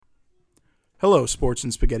Hello, Sports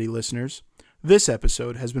and Spaghetti listeners. This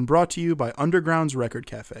episode has been brought to you by Underground's Record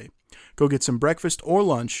Cafe. Go get some breakfast or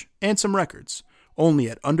lunch and some records, only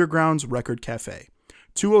at Underground's Record Cafe,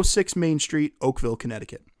 206 Main Street, Oakville,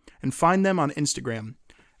 Connecticut. And find them on Instagram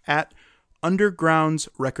at Underground's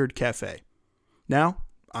Record Cafe. Now,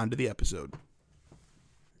 on to the episode.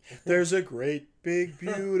 There's a great, big,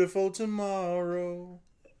 beautiful tomorrow.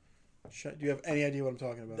 Do you have any idea what I'm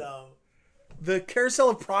talking about? No. The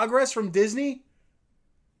Carousel of Progress from Disney?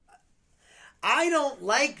 I don't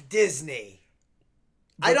like Disney.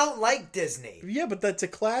 I don't like Disney. Yeah, but that's a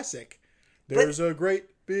classic. There's a great,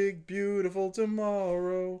 big, beautiful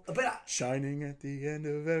tomorrow shining at the end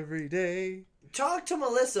of every day. Talk to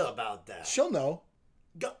Melissa about that. She'll know.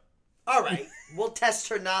 All right. We'll test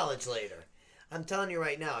her knowledge later. I'm telling you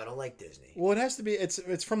right now, I don't like Disney. Well, it has to be.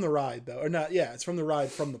 It's from the ride, though. Or not, yeah, it's from the ride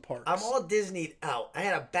from the parks. I'm all Disneyed out. I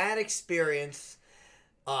had a bad experience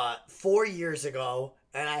 4 years ago,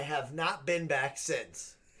 and I have not been back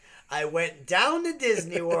since. I went down to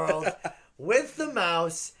Disney World with the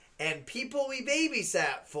mouse and people we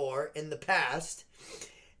babysat for in the past,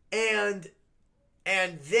 and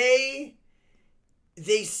they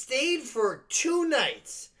stayed for 2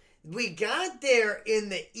 nights. We got there in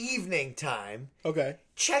the evening time. Okay.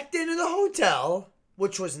 Checked into the hotel,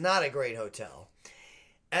 which was not a great hotel.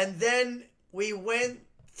 And then we went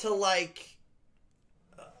to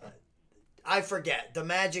I forget, the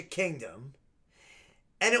Magic Kingdom.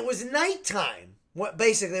 And it was nighttime.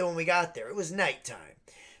 Basically, when we got there, it was nighttime.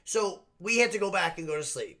 So we had to go back and go to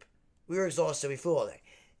sleep. We were exhausted. We flew all day.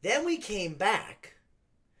 Then we came back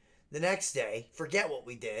the next day. Forget what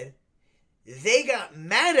we did. They got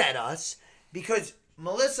mad at us because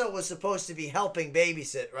Melissa was supposed to be helping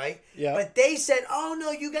babysit, right? Yeah. But they said, oh, no,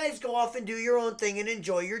 you guys go off and do your own thing and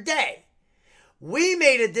enjoy your day. We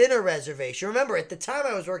made a dinner reservation. Remember, at the time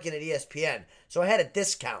I was working at ESPN, so I had a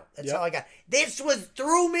discount. That's how I got. This was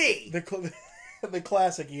through me. The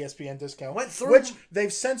classic ESPN discount. Went through. Which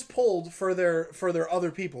they've since pulled for their other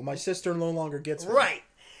people. My sister no longer gets one. Right.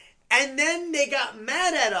 And then they got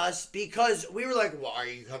mad at us because we were like, well, are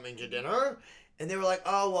you coming to dinner? And they were like,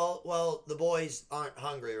 oh, well, the boys aren't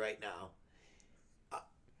hungry right now.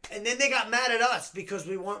 And then they got mad at us because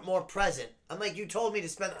we weren't more present. I'm like, you told me to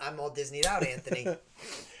spend... I'm all Disneyed out, Anthony.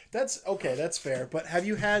 That's okay. That's fair. But have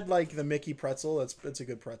you had, the Mickey pretzel? It's a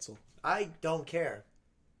good pretzel. I don't care.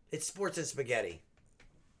 It's sports and spaghetti.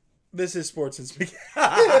 This is sports and spaghetti.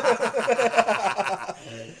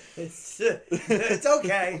 It's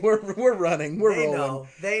okay. We're running. We're rolling.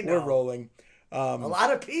 They know. We're rolling. A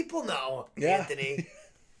lot of people know, yeah. Anthony.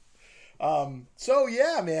 So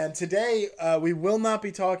yeah, man. Today we will not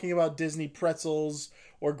be talking about Disney pretzels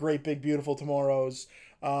or Great Big Beautiful Tomorrows.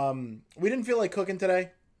 We didn't feel like cooking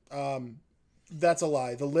today. That's a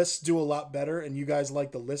lie. The lists do a lot better, and you guys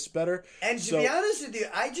like the lists better. And to be honest with you,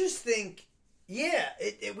 I just think. Yeah,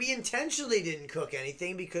 we intentionally didn't cook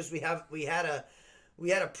anything because we had a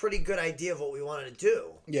pretty good idea of what we wanted to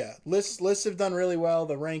do. Yeah, lists have done really well.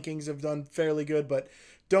 The rankings have done fairly good, but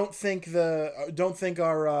don't think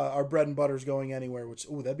our bread and butter is going anywhere. Which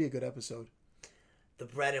that'd be a good episode. The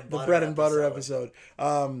bread and butter episode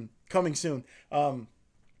coming soon. But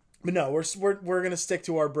no, we're gonna stick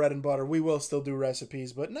to our bread and butter. We will still do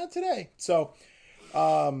recipes, but not today. So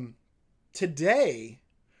today.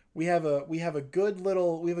 We have a good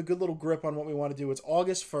little grip on what we want to do. It's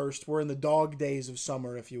August 1st. We're in the dog days of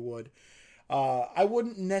summer, if you would. I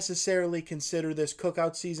wouldn't necessarily consider this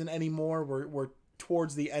cookout season anymore. We're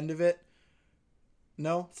towards the end of it.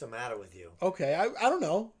 No? What's the matter with you? Okay, I don't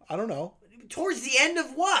know. Towards the end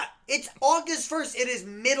of what? It's August 1st. It is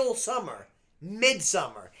middle summer.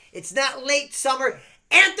 Midsummer. It's not late summer.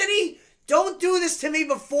 Anthony, don't do this to me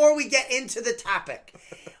before we get into the topic.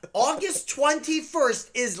 August 21st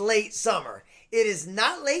is late summer. It is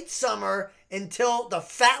not late summer until the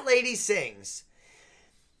fat lady sings.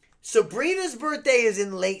 Sabrina's birthday is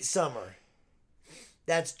in late summer.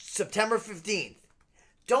 That's September 15th.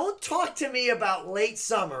 Don't talk to me about late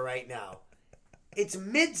summer right now. It's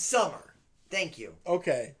midsummer. Thank you.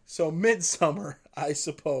 Okay, so midsummer, I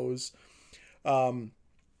suppose.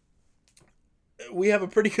 We have a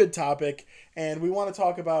pretty good topic, and we want to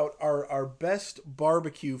talk about our best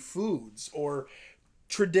barbecue foods, or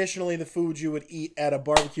traditionally the foods you would eat at a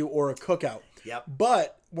barbecue or a cookout. Yep.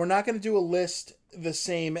 But we're not going to do a list the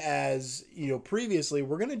same as previously.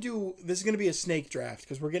 This is going to be a snake draft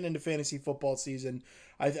because we're getting into fantasy football season.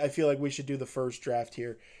 I feel like we should do the first draft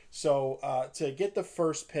here. So to get the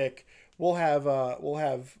first pick, we'll have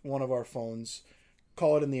one of our phones.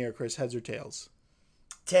 Call it in the air, Chris. Heads or tails?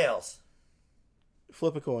 Tails.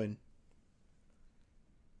 Flip a coin.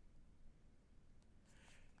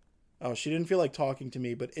 Oh, she didn't feel like talking to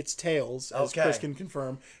me, but it's tails, as Okay. Chris can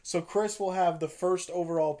confirm. So Chris will have the first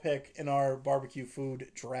overall pick in our barbecue food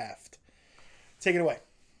draft. Take it away.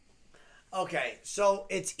 Okay, so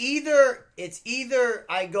it's either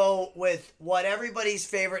I go with what everybody's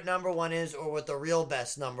favorite number one is, or what the real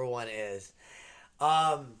best number one is.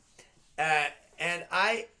 And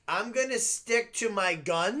I'm gonna stick to my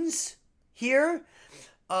guns here.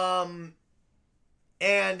 And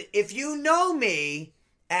if you know me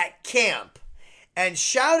at camp, and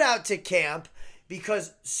shout out to camp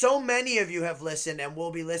because so many of you have listened and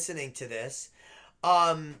will be listening to this.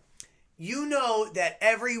 You know that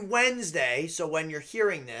every Wednesday, so when you're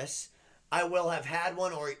hearing this, I will have had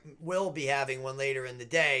one or will be having one later in the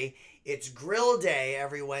day. It's grill day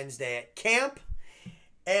every Wednesday at camp.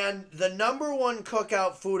 And the number one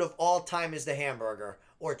cookout food of all time is the hamburger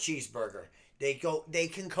or cheeseburger. They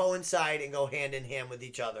can coincide and go hand in hand with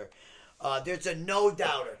each other. There's a no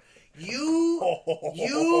doubter. Oh,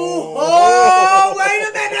 wait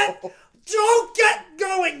a minute. Don't get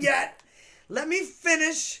going yet. Let me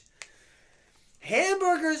finish.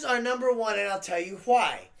 Hamburgers are number one, and I'll tell you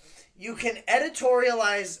why. You can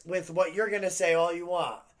editorialize with what you're going to say all you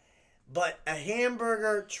want. But a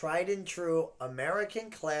hamburger, tried and true, American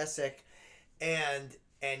classic, and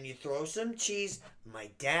you throw some cheese. My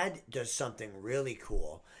dad does something really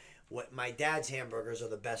cool. My dad's hamburgers are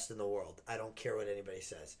the best in the world. I don't care what anybody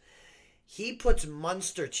says. He puts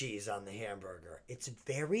Munster cheese on the hamburger. It's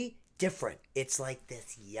very different. It's like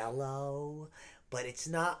this yellow, but it's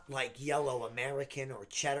not like yellow American or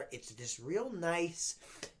cheddar. It's this real nice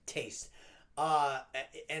taste.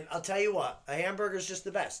 And I'll tell you what, a hamburger's just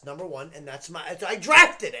the best. Number one, and that's I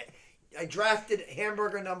drafted it. I drafted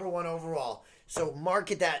hamburger number one overall. So mark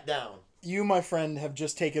that down. You, my friend, have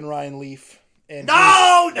just taken Ryan Leaf. And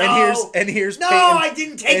No! here's No, Peyton, I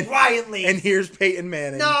didn't take Ryan Leaf. And here's Peyton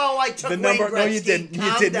Manning. No, I took Wayne Gretzky. No, you didn't. Calm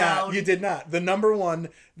You did down. not. You did not. The number one,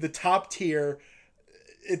 the top tier,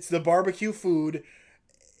 it's the barbecue food.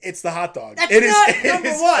 It's the hot dog. That's not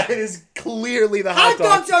number one. It is clearly the hot dog.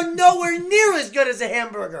 Hot dogs are nowhere near as good as a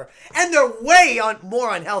hamburger. And they're way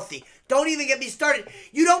more unhealthy. Don't even get me started.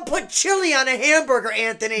 You don't put chili on a hamburger,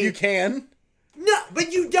 Anthony. You can. No,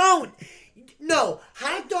 but you don't. No,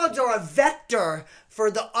 hot dogs are a vector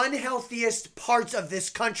for the unhealthiest parts of this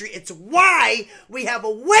country. It's why we have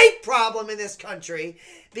a weight problem in this country,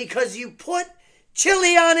 because you put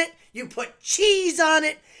chili on it, you put cheese on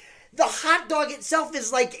it. The hot dog itself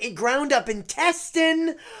is like a ground up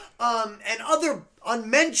intestine and other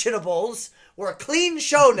unmentionables. We're a clean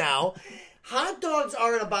show now. Hot dogs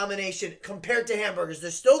are an abomination compared to hamburgers. They're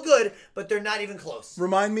still good, but they're not even close.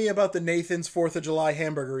 Remind me about the Nathan's 4th of July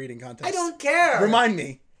hamburger eating contest. I don't care. Remind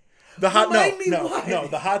me. The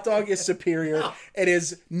hot dog is superior. No. It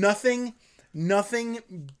is nothing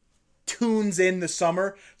tunes in the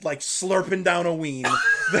summer like slurping down a ween.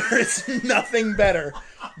 There is nothing better.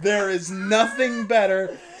 There is nothing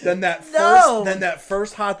better than that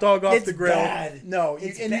first hot dog off the grill. Bad. No,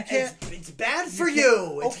 you can't. It's bad for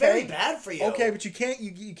you. It's very bad for you. Okay, but you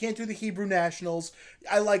can't do the Hebrew Nationals.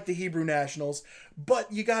 I like the Hebrew Nationals,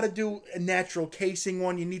 but you got to do a natural casing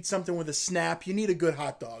one. You need something with a snap. You need a good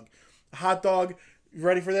hot dog. Hot dog. You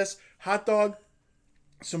ready for this? Hot dog.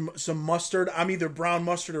 Some mustard. I'm either brown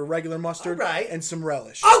mustard or regular mustard. All right. And some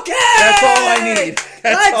relish. Okay! That's all I need.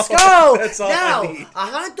 Let's go! That's all now, I need. A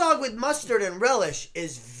hot dog with mustard and relish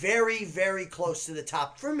is very, very close to the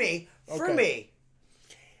top for me.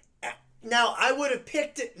 Now, I would have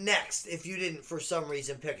picked it next if you didn't, for some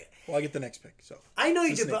reason, pick it. Well, I get the next pick. So I know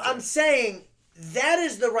you did, but I'm saying that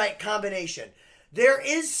is the right combination. There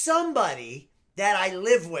is somebody that I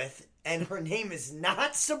live with, and her name is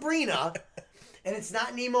not Sabrina, and it's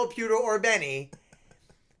not Nemo, Pewter, or Benny,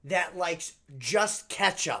 that likes just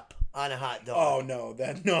ketchup on a hot dog. Oh, no.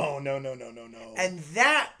 No. And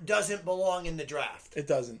that doesn't belong in the draft. It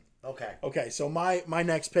doesn't. Okay, so my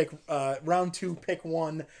next pick, round 2, pick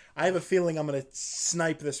 1. I have a feeling I'm going to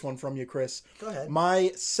snipe this one from you, Chris. Go ahead.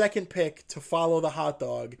 My second pick to follow the hot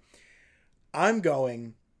dog, I'm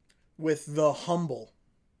going with the humble,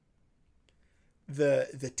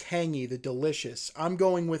 the tangy, the delicious. I'm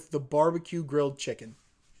going with the barbecue grilled chicken.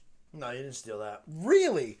 No, you didn't steal that.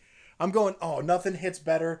 Really? I'm going, nothing hits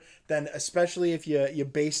better than, especially if you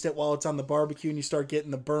baste it while it's on the barbecue and you start getting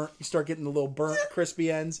the little burnt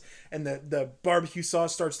crispy ends, and the barbecue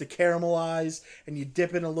sauce starts to caramelize, and you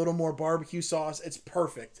dip in a little more barbecue sauce. It's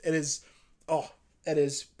perfect. It is,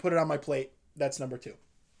 put it on my plate. That's number 2.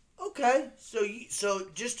 Okay, so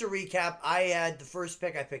just to recap, I had the first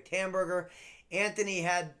pick, I picked hamburger. Anthony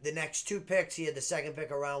had the next 2 picks. He had the second pick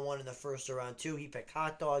around 1 and the first around 2. He picked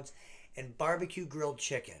hot dogs. and barbecue grilled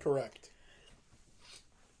chicken. Correct.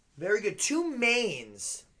 Very good. 2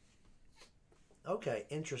 mains. Okay,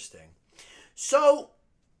 interesting. So,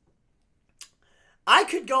 I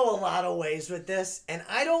could go a lot of ways with this, and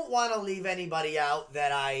I don't want to leave anybody out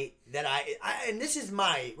that I and this is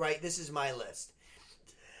my list.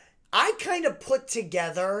 I kind of put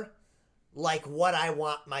together like what I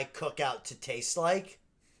want my cookout to taste like,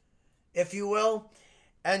 if you will.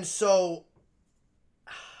 And so,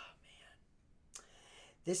 man,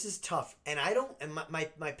 this is tough. And I don't, and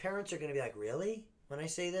my parents are going to be like, really? When I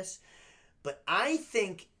say this? But I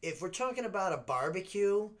think if we're talking about a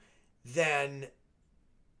barbecue, then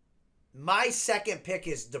my second pick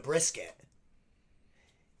is the brisket.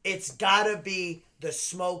 It's got to be the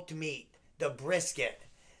smoked meat, the brisket.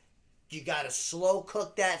 You got to slow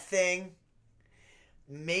cook that thing.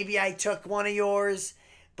 Maybe I took one of yours,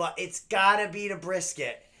 but it's got to be the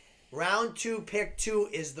brisket. Round 2, pick 2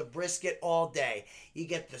 is the brisket all day. You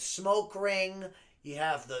get the smoke ring. You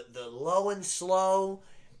have the low and slow.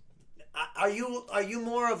 Are you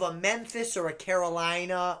more of a Memphis or a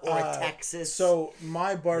Carolina or a Texas? So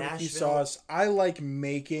my barbecue Nashville? sauce, I like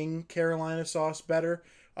making Carolina sauce better,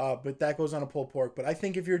 but that goes on a pulled pork. But I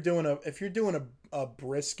think if you're doing a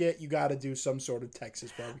brisket, you got to do some sort of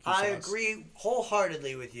Texas barbecue sauce. I agree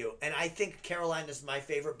wholeheartedly with you, and I think Carolina's my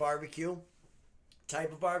favorite barbecue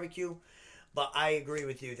type of barbecue. But I agree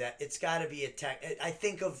with you that it's got to be I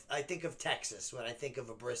think of Texas when I think of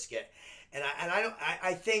a brisket, and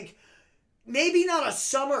I think. Maybe not a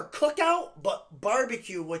summer cookout, but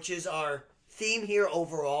barbecue, which is our theme here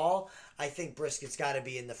overall. I think brisket's got to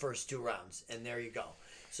be in the first 2 rounds. And there you go.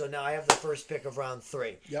 So now I have the first pick of round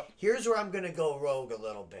 3. Yep. Here's where I'm going to go rogue a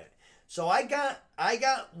little bit. So I got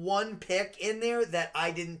one pick in there that I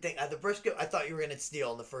didn't think. The brisket, I thought you were going to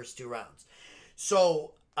steal in the first 2 rounds.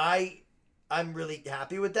 So I'm really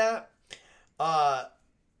happy with that.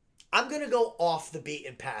 I'm going to go off the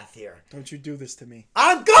beaten path here. Don't you do this to me.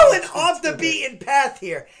 I'm going off the beaten path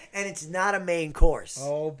here. And it's not a main course.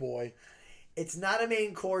 Oh, boy. It's not a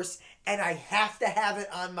main course. And I have to have it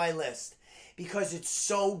on my list. Because it's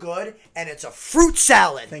so good. And it's a fruit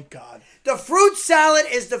salad. Thank God. The fruit salad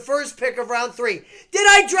is the first pick of round 3. Did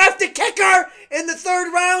I draft a kicker in the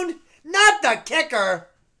 3rd round? Not the kicker.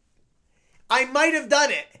 I might have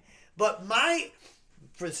done it. But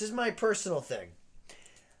this is my personal thing.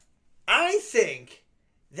 I think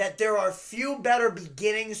that there are few better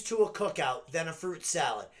beginnings to a cookout than a fruit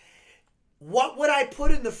salad. What would I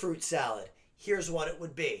put in the fruit salad? Here's what it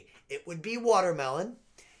would be. It would be watermelon.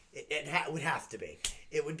 It would have to be.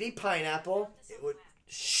 It would be pineapple. It would...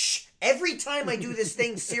 Shh. Every time I do this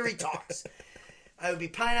thing, Siri talks. I would be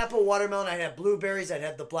pineapple, watermelon. I'd have blueberries. I'd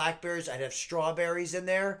have the blackberries. I'd have strawberries in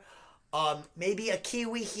there. Maybe a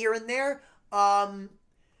kiwi here and there.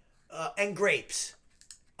 And grapes.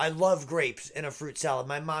 I love grapes in a fruit salad.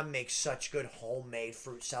 My mom makes such good homemade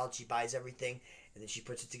fruit salad. She buys everything and then she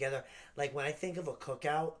puts it together. Like when I think of a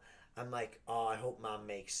cookout, I'm like, oh, I hope mom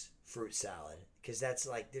makes fruit salad. Because that's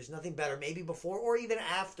like, there's nothing better. Maybe before or even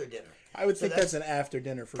after dinner. I would think that's an after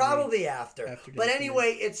dinner for me. Probably after. But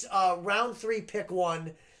anyway, it's round 3, pick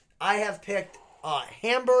 1. I have picked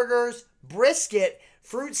hamburgers, brisket,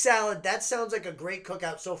 fruit salad. That sounds like a great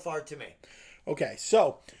cookout so far to me. Okay,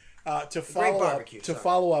 so... To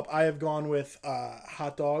follow up, I have gone with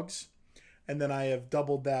hot dogs, and then I have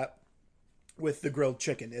doubled that with the grilled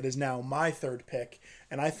chicken. It is now my 3rd pick,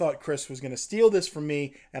 and I thought Chris was going to steal this from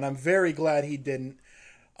me, and I'm very glad he didn't.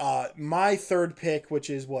 My 3rd pick,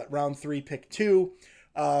 which is round 3, pick 2,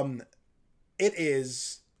 it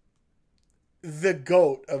is the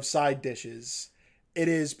GOAT of side dishes. It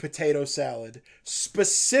is potato salad.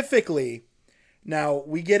 Specifically... Now,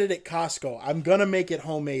 we get it at Costco. I'm going to make it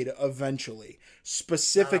homemade eventually.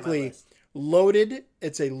 Specifically, loaded.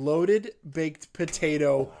 It's a loaded baked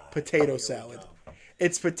potato salad.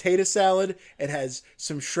 It's potato salad. It has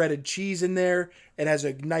some shredded cheese in there. It has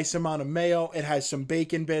a nice amount of mayo. It has some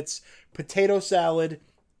bacon bits. Potato salad,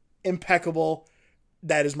 impeccable.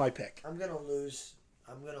 That is my pick. I'm going to lose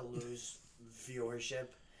viewership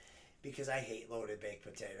because I hate loaded baked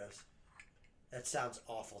potatoes. That sounds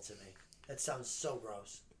awful to me. That sounds so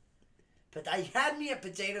gross. But I had me a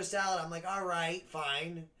potato salad. I'm like, all right,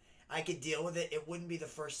 fine. I could deal with it. It wouldn't be the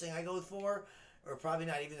first thing I go for, or probably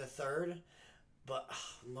not even the 3rd. But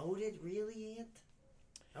loaded, really, Ant?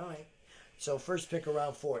 All right. So first pick of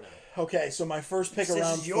round 4 now. Okay, so my first pick of round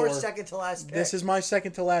 4. This is your second to last pick. This is my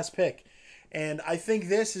second to last pick. And I think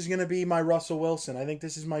this is going to be my Russell Wilson. I think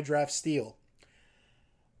this is my draft steal.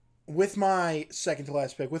 With my second to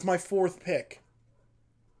last pick, with my 4th pick,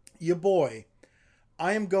 your boy,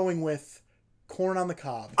 I am going with corn on the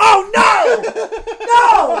cob. Oh, no!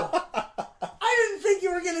 No! I didn't think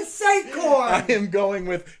you were going to say corn. I am going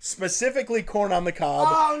with specifically corn on the cob.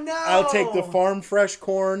 Oh, no. I'll take the farm fresh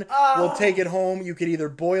corn. We'll take it home. You could either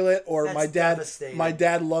boil it or That's my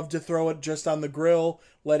dad loved to throw it just on the grill,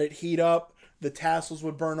 let it heat up. The tassels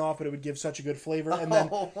would burn off, but it would give such a good flavor. And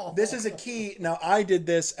then this is a key. Now, I did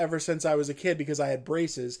this ever since I was a kid because I had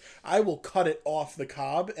braces. I will cut it off the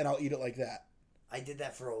cob, and I'll eat it like that. I did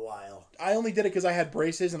that for a while. I only did it because I had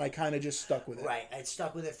braces, and I kind of just stuck with it. Right, I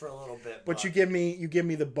stuck with it for a little bit. But you give me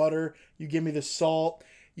the butter, you give me the salt.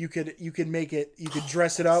 You could make it. You could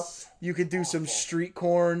dress it up. You could do some street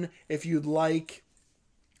corn if you'd like.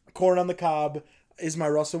 Corn on the cob is my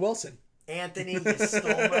Russell Wilson. Anthony, you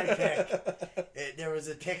stole my pick. There was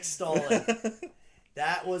a pick stolen.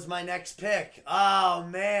 That was my next pick. Oh,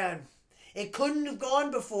 man. It couldn't have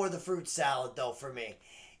gone before the fruit salad, though, for me.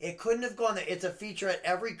 It couldn't have gone there. It's a feature at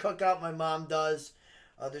every cookout my mom does.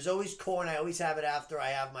 There's always corn. I always have it after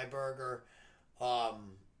I have my burger or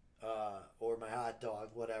my hot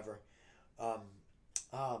dog, whatever.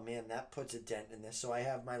 Oh, man, that puts a dent in this. So I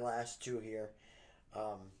have my last two here.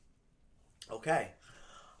 Okay.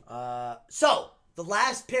 So, the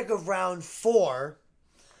last pick of round 4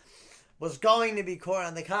 was going to be corn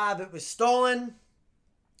on the cob. It was stolen.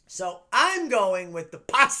 So, I'm going with the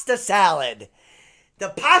pasta salad. The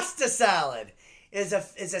pasta salad is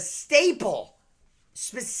a staple.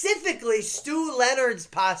 Specifically, Stu Leonard's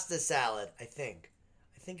pasta salad, I think.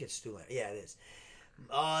 I think it's Stu Leonard. Yeah, it is.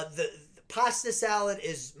 The pasta salad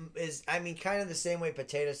is I mean, kind of the same way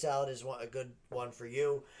potato salad is a good one for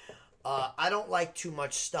you. I don't like too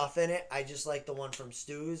much stuff in it. I just like the one from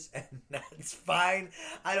Stu's, and that's fine.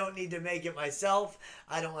 I don't need to make it myself.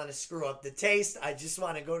 I don't want to screw up the taste. I just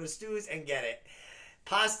want to go to Stu's and get it.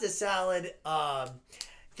 Pasta salad,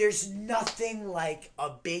 there's nothing like a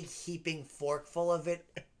big heaping forkful of it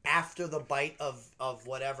after the bite of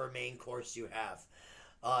whatever main course you have.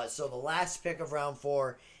 So the last pick of round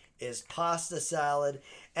 4 is pasta salad,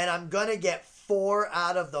 and I'm going to get 4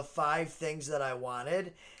 out of the 5 things that I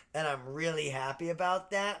wanted. And I'm really happy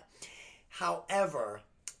about that. However,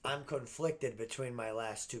 I'm conflicted between my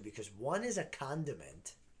last 2 because one is a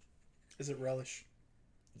condiment. Is it relish?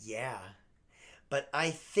 Yeah. But I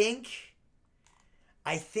think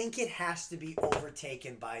it has to be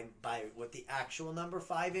overtaken by what the actual number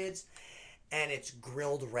 5 is, and it's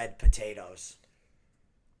grilled red potatoes.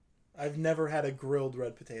 I've never had a grilled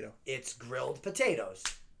red potato. It's grilled potatoes.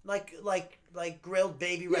 Like grilled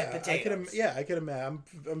baby red potatoes. I could imagine.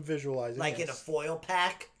 I'm visualizing. Like in a foil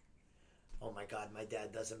pack. Oh my God, my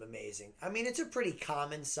dad does them amazing. I mean, it's a pretty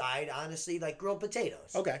common side, honestly, like grilled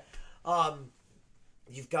potatoes. Okay.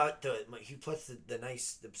 You've got he puts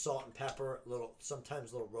the salt and pepper,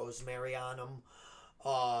 sometimes little rosemary on them,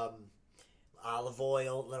 olive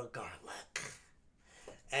oil, little garlic,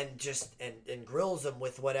 and just and grills them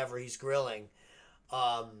with whatever he's grilling.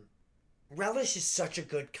 Relish is such a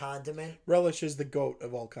good condiment. Relish is the goat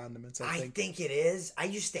of all condiments, I think. I think it is. I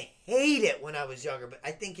used to hate it when I was younger, but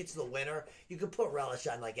I think it's the winner. You can put relish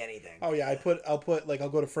on like anything. Oh yeah, I'll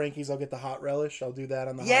go to Frankie's, I'll get the hot relish. I'll do that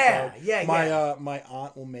on the hot dog. Yeah. My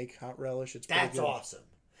aunt will make hot relish. That's awesome.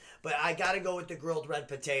 But I got to go with the grilled red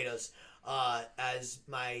potatoes as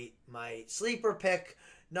my sleeper pick,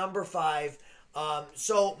 number 5.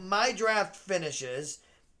 So my draft finishes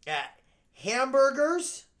at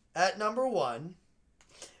hamburgers at number 1,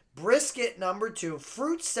 brisket number 2,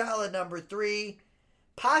 fruit salad number 3,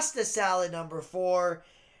 pasta salad number 4,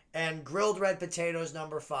 and grilled red potatoes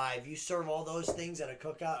number 5. You serve all those things at a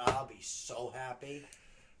cookout, I'll be so happy.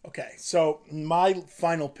 Okay, so my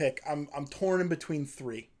final pick, I'm torn in between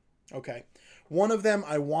 3. Okay, one of them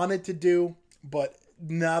I wanted to do, but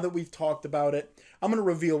now that we've talked about it, I'm going to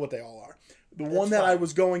reveal what they all are. The one that I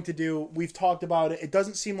was going to do, we've talked about it. It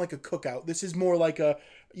doesn't seem like a cookout. This is more like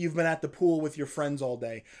you've been at the pool with your friends all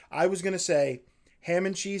day. I was going to say ham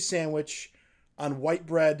and cheese sandwich on white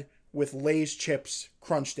bread with Lay's chips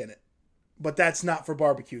crunched in it. But that's not for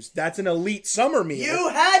barbecues. That's an elite summer meal. You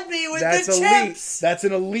had me with the chips. That's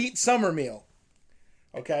an elite summer meal.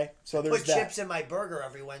 Okay? So there's that. Put chips in my burger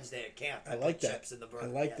every Wednesday at camp. I like that. Chips in the burger. I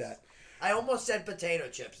like that. I almost said potato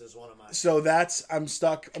chips as one of mine. So I'm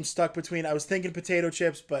stuck between. I was thinking potato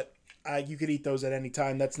chips, but you could eat those at any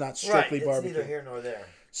time. That's not strictly barbecue. Neither here nor there.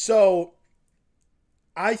 So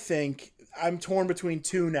I think I'm torn between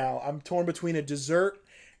 2 now. I'm torn between a dessert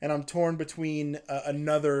and I'm torn between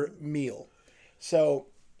another meal. So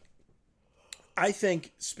I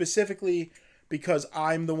think specifically because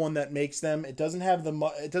I'm the one that makes them, it doesn't have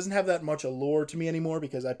that much allure to me anymore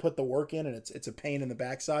because I put the work in and it's a pain in the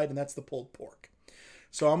backside, and that's the pulled pork.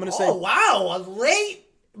 So I'm going to say... Oh, wow. A late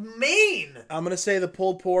main. I'm going to say the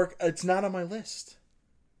pulled pork. It's not on my list.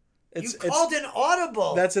 You called an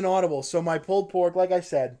audible. That's an audible. So my pulled pork, like I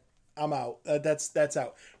said, I'm out. That's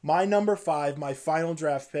out. My number 5, my final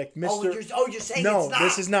draft pick, Mr. You're saying no, it's not.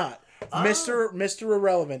 this is not. Oh. Mr.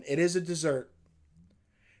 Irrelevant. It is a dessert.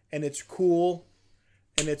 And it's cool.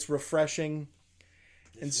 And it's refreshing.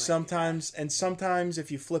 And sometimes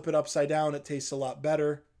if you flip it upside down, it tastes a lot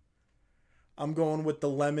better. I'm going with the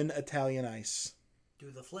lemon Italian ice.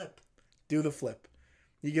 Do the flip.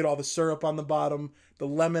 You get all the syrup on the bottom. The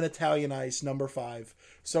lemon Italian ice, number 5.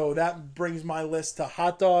 So that brings my list to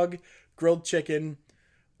hot dog, grilled chicken,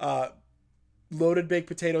 loaded baked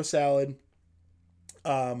potato salad,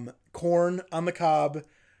 corn on the cob,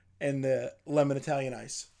 and the lemon Italian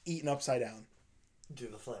ice. Eaten upside down. Do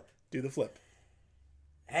the flip.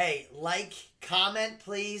 Hey, comment,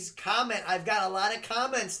 please. Comment. I've got a lot of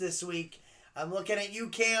comments this week. I'm looking at you,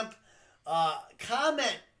 Camp.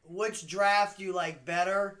 Comment which draft you like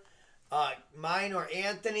better. Mine or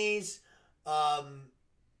Anthony's.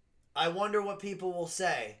 I wonder what people will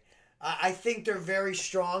say. I think they're very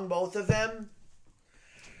strong, both of them.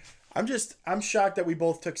 I'm shocked that we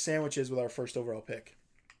both took sandwiches with our first overall pick.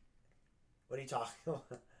 What are you talking about?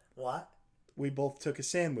 What? We both took a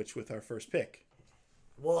sandwich with our first pick.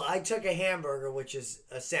 Well, I took a hamburger, which is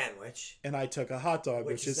a sandwich. And I took a hot dog,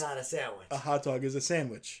 which is not a sandwich. A hot dog is a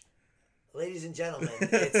sandwich. Ladies and gentlemen,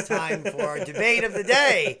 it's time for our debate of the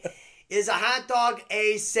day. Is a hot dog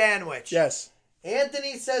a sandwich? Yes.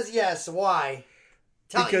 Anthony says yes. Why?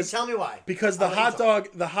 Tell me why. Because the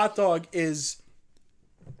hot dog is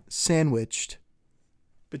sandwiched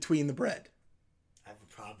between the bread. I have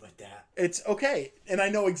a problem with that. It's okay. And I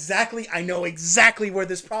know exactly where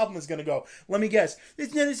this problem is going to go. Let me guess.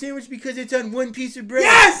 It's not a sandwich because it's on one piece of bread.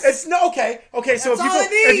 Yes! It's no okay. Okay, so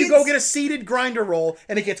if you go get a seeded grinder roll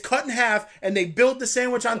and it gets cut in half and they build the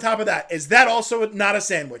sandwich on top of that, is that also not a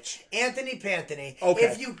sandwich? Anthony Panthony. Okay.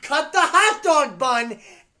 If you cut the hot dog bun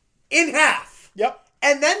in half. Yep.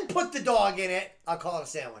 And then put the dog in it, I'll call it a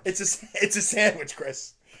sandwich. It's a sandwich,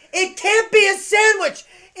 Chris. It can't be a sandwich.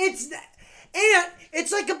 It's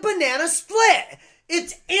like a banana split.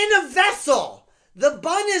 It's in a vessel. The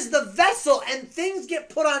bun is the vessel, and things get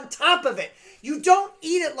put on top of it. You don't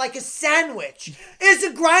eat it like a sandwich. Is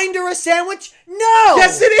a grinder a sandwich? No.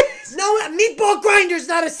 Yes, it is. No, a meatball grinder is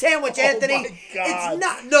not a sandwich, Anthony. Oh, my God. It's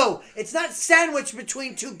not. No, it's not sandwiched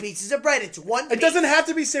between two pieces of bread. It's one piece. It doesn't have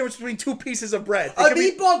to be sandwiched between two pieces of bread. A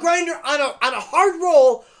meatball grinder on a hard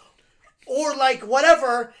roll or like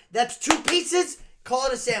whatever that's two pieces, call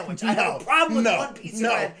it a sandwich. I have a problem with one piece of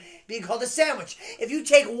bread being called a sandwich. If you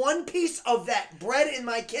take one piece of that bread in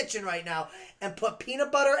my kitchen right now and put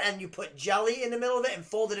peanut butter and you put jelly in the middle of it and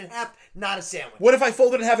fold it in half, not a sandwich. What if I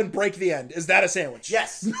fold it in half and break the end? Is that a sandwich?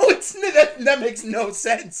 Yes. No, that makes no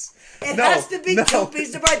sense. It has to be two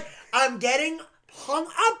pieces of bread. I'm getting hung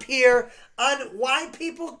up here on why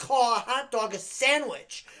people call a hot dog a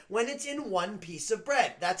sandwich when it's in one piece of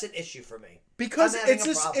bread. That's an issue for me. Because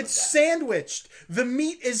it's sandwiched. The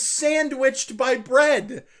meat is sandwiched by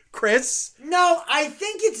bread, Chris. No, I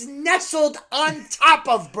think it's nestled on top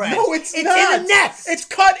of bread. No, it's not. It's in a nest. It's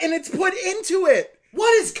cut and it's put into it.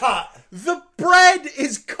 What is cut? The bread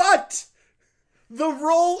is cut. The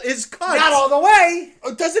roll is cut. Not all the way.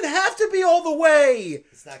 It doesn't have to be all the way.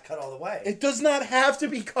 It's not cut all the way. It does not have to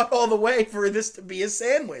be cut all the way for this to be a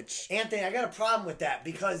sandwich. Anthony, I got a problem with that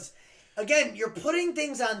because, again, you're putting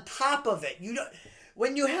things on top of it.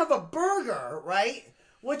 When you have a burger, right,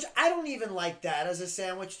 which I don't even like that as a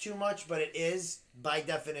sandwich too much, but it is, by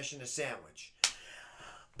definition, a sandwich.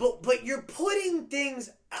 But you're putting things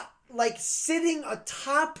like sitting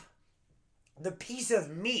atop the piece of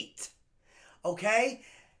meat. Okay,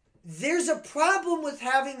 there's a problem with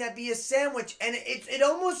having that be a sandwich, and it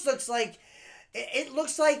almost looks like a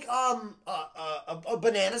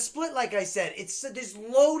banana split. Like I said, it's just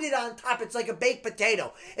loaded on top. It's like a baked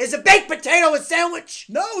potato. Is a baked potato a sandwich?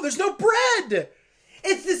 No, there's no bread.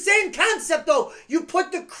 It's the same concept, though. You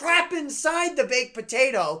put the crap inside the baked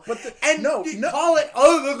potato, call it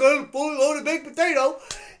a fully loaded baked potato.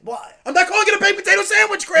 Well, I'm not calling it a baked potato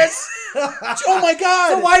sandwich, Chris. Oh my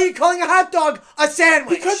God! So why are you calling a hot dog a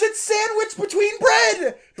sandwich? Because it's sandwiched between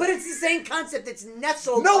bread. But it's the same concept. It's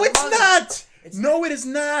nestled. No, it's not. No, it is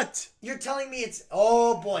not. You're telling me it's.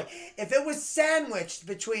 Oh boy! If it was sandwiched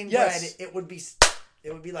between bread, it would be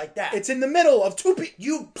like that. It's in the middle of two pieces.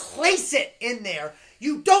 You place it in there.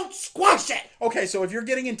 You don't squash it. Okay, so if you're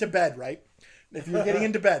getting into bed, right? If you're getting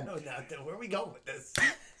into bed. No, where are we going with this?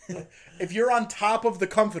 If you're on top of the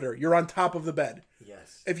comforter, you're on top of the bed.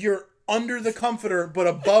 Yes. If you're under the comforter but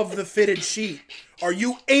above the fitted sheet. Are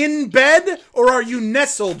you in bed or are you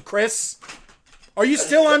nestled, Chris? Are you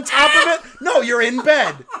still on top of it? No, you're in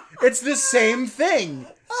bed. It's the same thing.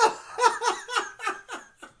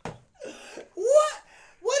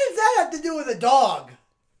 What does that have to do with a dog?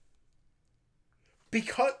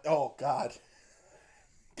 Because, oh God.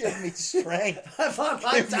 Give me strength. If I'm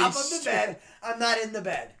on top of the bed, I'm not in the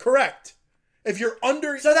bed. Correct. If you're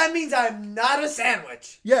under... So that means I'm not a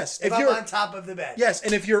sandwich. Yes. If I'm on top of the bed. Yes,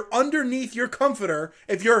 and if you're underneath your comforter,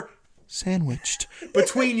 if you're sandwiched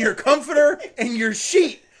between your comforter and your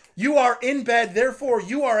sheet, you are in bed, therefore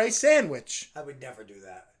you are a sandwich. I would never do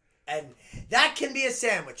that. And that can be a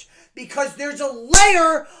sandwich because there's a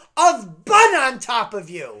layer of bun on top of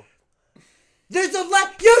you. You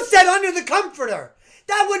said under the comforter.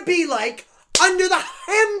 That would be like under the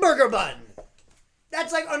hamburger bun.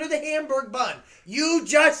 That's like under the hamburger bun. You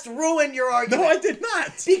just ruined your argument. No, I did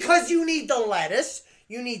not. Because you need the lettuce,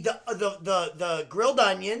 you need the grilled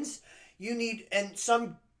onions, you need, and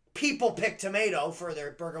some people pick tomato for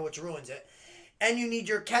their burger, which ruins it. And you need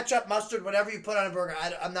your ketchup, mustard, whatever you put on a burger.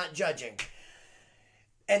 I'm not judging.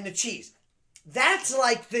 And the cheese. That's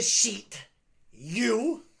like the sheet.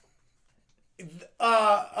 No, that's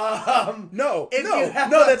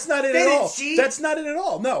not it at all. Sheet, that's not it at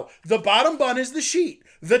all. No, the bottom bun is the sheet.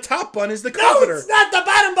 The top bun is the comforter. No, it's not. The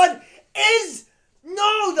bottom bun is...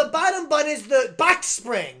 No, the bottom bun is the box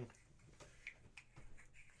spring.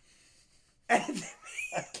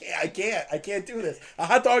 I can't do this. A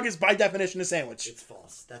hot dog is by definition a sandwich. It's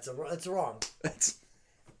false. That's wrong.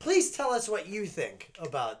 Please tell us what you think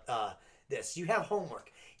about this. You have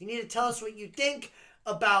homework. You need to tell us what you think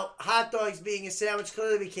about hot dogs being a sandwich.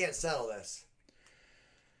 Clearly, we can't settle this.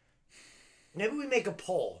 Maybe we make a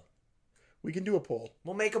poll. We can do a poll.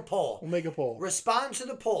 We'll make a poll. Respond to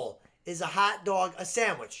the poll. Is a hot dog a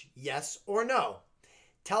sandwich? Yes or no?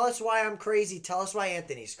 Tell us why I'm crazy. Tell us why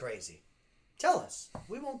Anthony's crazy. Tell us.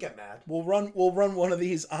 We won't get mad. We'll run one of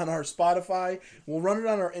these on our Spotify. We'll run it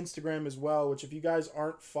on our Instagram as well, which if you guys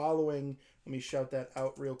aren't following, let me shout that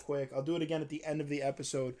out real quick. I'll do it again at the end of the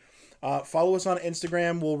episode. Follow us on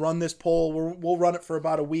Instagram. We'll run this poll. We'll run it for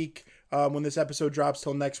about a week when this episode drops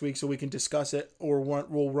till next week so we can discuss it, or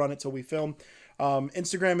we'll run it till we film.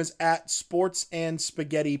 Instagram is at Sports and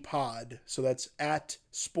Spaghetti Pod. So that's at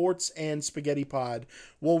Sports and Spaghetti Pod.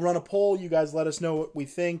 We'll run a poll. You guys let us know what we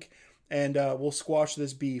think, and we'll squash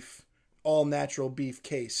this beef, all natural beef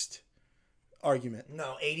cased argument.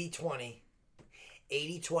 No, 80-20.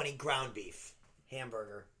 80-20 ground beef.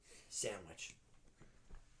 Hamburger. Sandwich.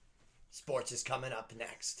 Sports is coming up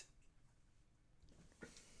next.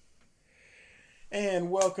 And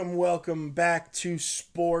welcome back to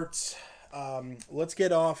sports. Let's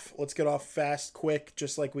get off fast, quick,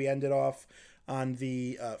 just like we ended off on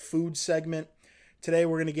the food segment. Today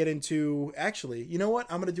we're gonna get into, actually, you know what?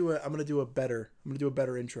 I'm gonna do a better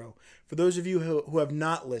intro for those of you who have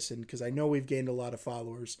not listened, because I know we've gained a lot of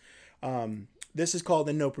followers. This is called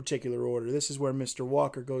In No Particular Order. This is where Mr.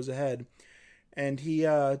 Walker goes ahead and he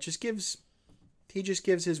just gives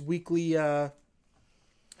his weekly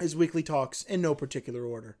talks in no particular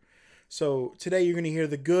order. So today you're going to hear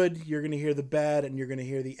the good, you're going to hear the bad, and you're going to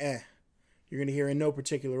hear the eh. You're going to hear in no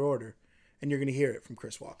particular order, and you're going to hear it from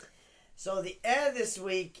Chris Walker. So the eh this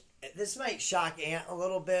week, this might shock Ant a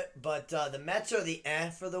little bit, but the Mets are the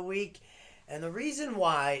eh for the week. And the reason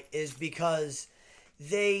why is because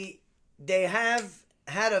they have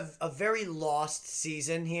had a very lost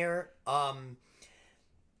season here. I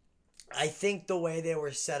think the way they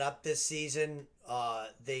were set up this season,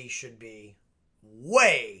 they should be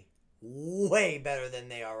way better than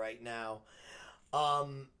they are right now.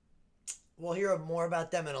 We'll hear more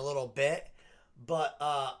about them in a little bit. But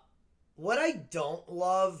what I don't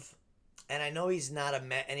love, and I know he's not a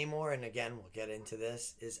Met anymore, and again, we'll get into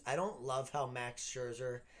this, is I don't love how Max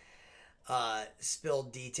Scherzer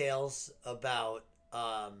spilled details about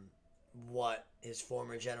what his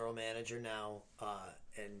former general manager now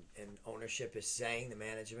and ownership is saying, the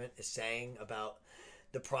management is saying about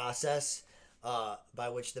the process by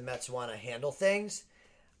which the Mets want to handle things.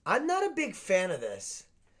 I'm not a big fan of this.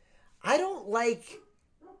 I don't like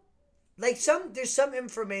there's some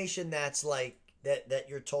information that's like that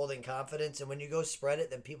you're told in confidence, and when you go spread it,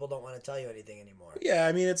 then people don't want to tell you anything anymore. Yeah,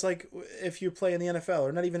 I mean, it's like if you play in the NFL,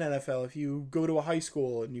 or not even NFL, if you go to a high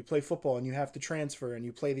school and you play football and you have to transfer and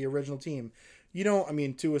you play the original team, you don't, I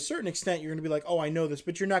mean, to a certain extent, you're going to be like, oh, I know this,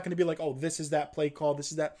 but you're not going to be like, oh, this is that play call, this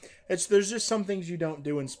is that. There's just some things you don't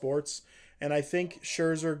do in sports, and I think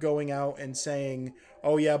Scherzer going out and saying,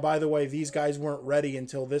 oh, yeah, by the way, these guys weren't ready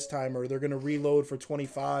until this time, or they're going to reload for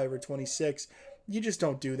 25 or 26, you just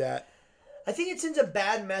don't do that. I think it sends a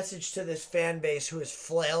bad message to this fan base who is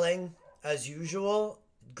flailing as usual,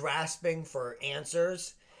 grasping for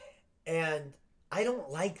answers, and I don't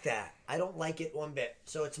like that. I don't like it one bit.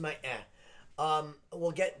 So it's my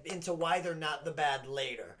we'll get into why they're not the bad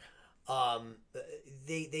later.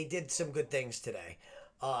 They did some good things today,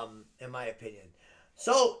 in my opinion.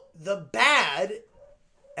 So the bad,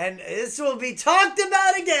 and this will be talked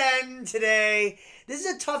about again today. This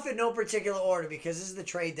is a tough in no particular order because this is the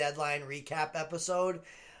trade deadline recap episode.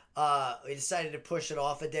 We decided to push it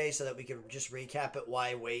off a day so that we could just recap it.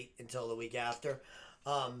 Why wait until the week after?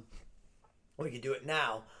 We could do it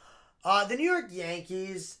now. The New York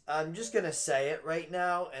Yankees, I'm just going to say it right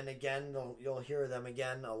now, and again, you'll hear them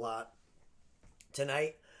again a lot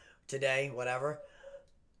tonight, today, whatever.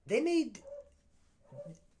 They made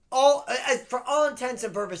for all intents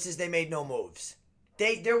and purposes, they made no moves.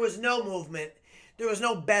 There was no movement. There was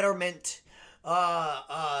no betterment.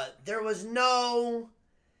 There was no,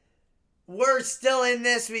 we're still in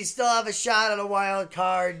this. We still have a shot at a wild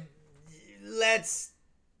card. Let's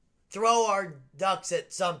throw our ducks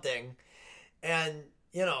at something and,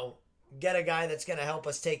 get a guy that's going to help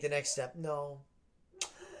us take the next step. No,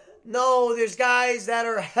 there's guys that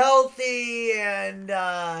are healthy and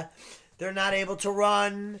they're not able to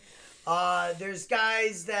run. There's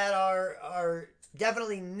guys that are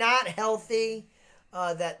definitely not healthy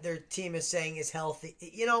that their team is saying is healthy.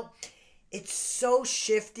 It's so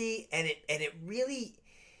shifty and it really,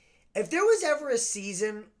 if there was ever a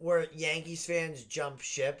season where Yankees fans jump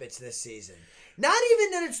ship, it's this season. Not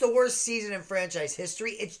even that it's the worst season in franchise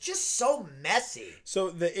history. It's just so messy. So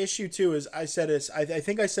the issue too is I said this. I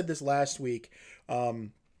think I said this last week, or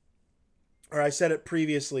I said it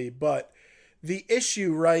previously. But the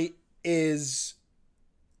issue, right, is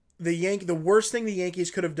the worst thing the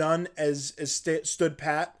Yankees could have done as stood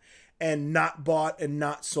pat and not bought and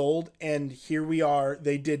not sold. And here we are.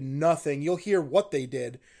 They did nothing. You'll hear what they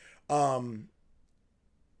did.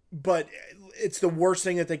 But it's the worst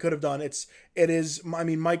thing that they could have done. It is,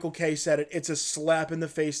 Michael Kay said it. It's a slap in the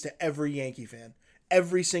face to every Yankee fan,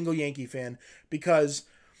 every single Yankee fan, because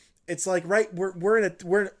it's like, right,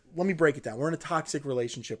 let me break it down. We're in a toxic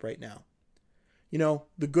relationship right now.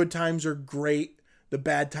 The good times are great. The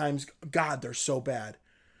bad times, God, they're so bad.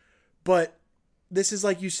 But this is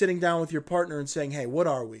like you sitting down with your partner and saying, hey, what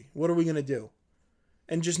are we? What are we going to do?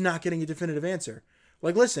 And just not getting a definitive answer.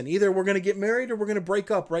 Like, listen, either we're going to get married or we're going to break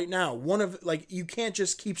up right now. You can't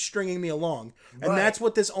just keep stringing me along. And Right. That's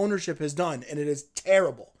what this ownership has done. And it is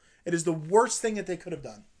terrible. It is the worst thing that they could have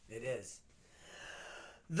done. It is.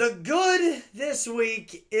 The good this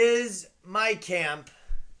week is my camp.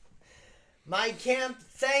 My camp,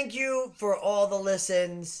 thank you for all the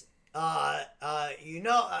listens. I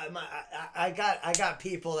got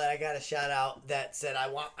people that I got to shout out that said I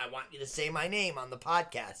want you to say my name on the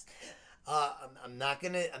podcast. I'm not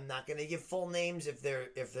gonna give full names if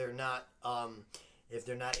they're not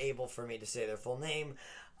able for me to say their full name.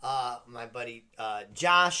 My buddy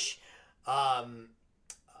Josh,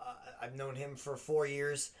 I've known him for 4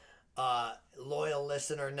 years. Loyal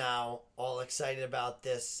listener now, all excited about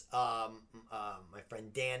this. My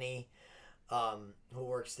friend Danny, who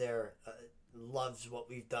works there, loves what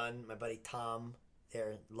we've done. My buddy Tom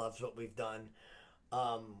there loves what we've done.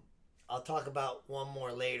 I'll talk about one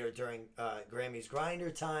more later during Grammy's Grinder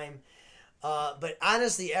time. But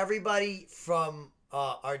honestly, everybody from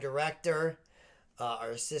our director,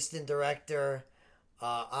 our assistant director,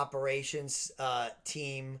 operations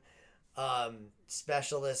team,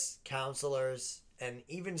 specialists, counselors, and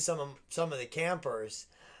even some of the campers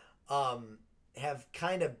have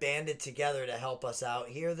kind of banded together to help us out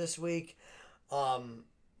here this week.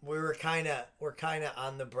 We're kind of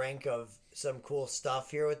on the brink of some cool stuff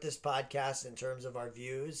here with this podcast in terms of our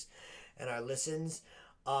views and our listens.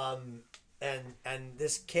 And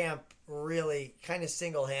this camp really kind of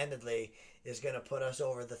single-handedly is going to put us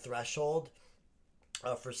over the threshold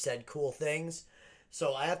for said cool things.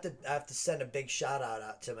 So I have to send a big shout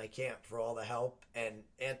out to my camp for all the help, and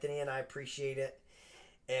Anthony and I appreciate it.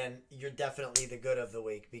 And you're definitely the good of the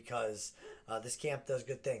week because this camp does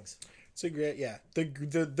good things. It's a great, yeah.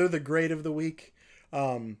 They're the grade of the week.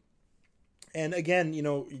 And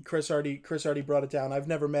again, Chris already brought it down. I've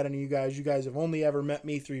never met any of you guys. You guys have only ever met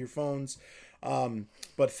me through your phones.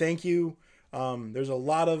 But thank you. There's a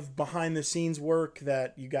lot of behind the scenes work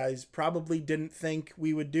that you guys probably didn't think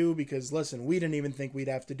we would do because listen, we didn't even think we'd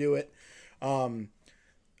have to do it.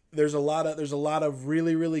 There's a lot of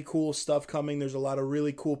really, really cool stuff coming. There's a lot of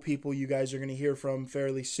really cool people you guys are going to hear from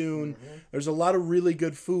fairly soon. Mm-hmm. There's a lot of really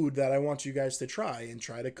good food that I want you guys to try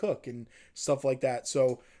to cook and stuff like that.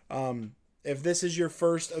 So, if this is your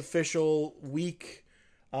first official week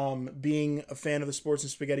being a fan of the Sports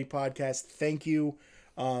and Spaghetti podcast, thank you.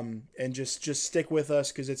 And just stick with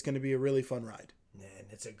us because it's going to be a really fun ride. And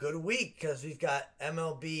it's a good week because we've got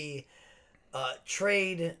MLB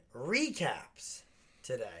trade recaps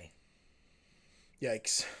today.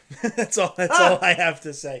 Yikes. That's all I have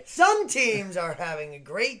to say. Some teams are having a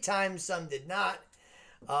great time, some did not.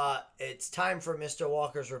 It's time for Mr.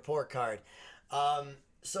 Walker's report card.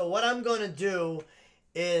 So what I'm going to do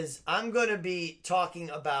is I'm going to be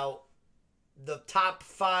talking about the top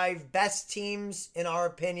 5 best teams, in our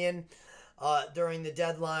opinion, during the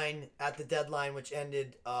deadline, which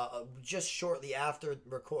ended just shortly after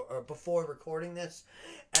before recording this,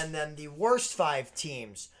 and then the worst 5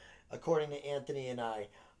 teams, according to Anthony and I.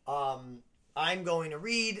 I'm going to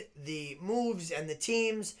read the moves and the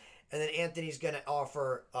teams, and then Anthony's going to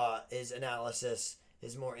offer his analysis,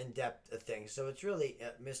 his more in-depth thing. So it's really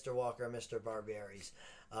Mr. Walker, Mr. Barbieri's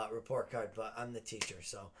report card, but I'm the teacher,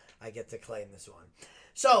 so I get to claim this one.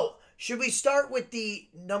 So, should we start with the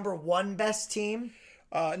number 1 best team?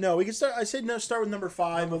 No, we can start. I said no. Start with number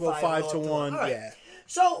 5. We'll go 5 to 1. Right. Yeah.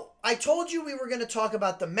 So I told you we were going to talk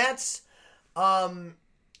about the Mets, and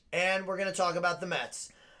we're going to talk about the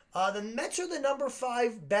Mets. The Mets are the number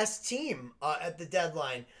 5 best team at the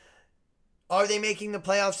deadline. Are they making the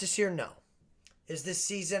playoffs this year? No. Is this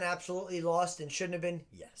season absolutely lost and shouldn't have been?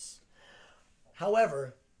 Yes.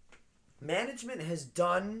 However, management has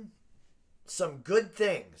done some good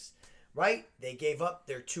things, right? They gave up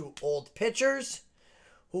their 2 old pitchers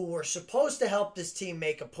who were supposed to help this team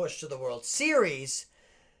make a push to the World Series,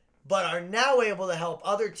 but are now able to help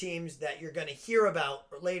other teams that you're going to hear about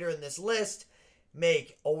later in this list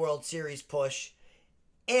make a World Series push.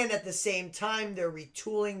 And at the same time, they're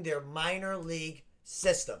retooling their minor league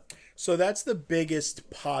system. So that's the biggest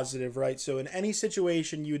positive, right? So in any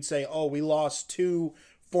situation, you would say, oh, we lost 2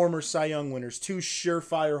 former Cy Young winners, 2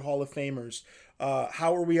 surefire Hall of Famers.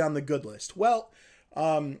 How are we on the good list? Well,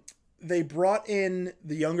 they brought in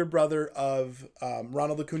the younger brother of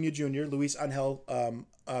Ronald Acuna Jr., Luis Angel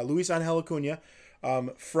Acuna,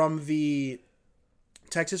 from the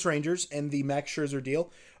Texas Rangers and the Max Scherzer deal.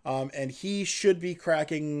 And he should be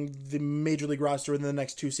cracking the Major League roster within the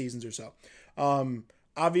next 2 seasons or so.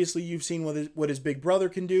 Obviously, you've seen what his big brother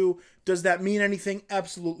can do. Does that mean anything?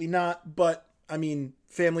 Absolutely not. But, I mean,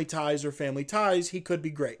 family ties are family ties. He could be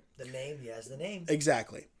great. The name, he has the name.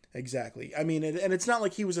 Exactly. I mean, and it's not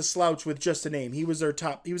like he was a slouch with just a name. He was a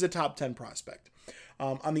top 10 prospect.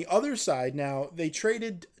 On the other side, now, they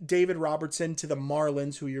traded David Robertson to the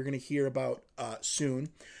Marlins, who you're going to hear about soon.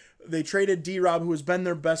 They traded D-Rob, who has been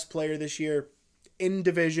their best player this year in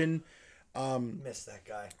division. Miss that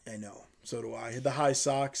guy. I know. So do I. The high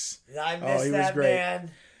Sox. I miss that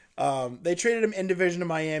man. They traded him in division to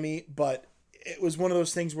Miami, but it was one of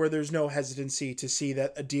those things where there's no hesitancy to see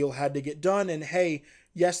that a deal had to get done. And hey,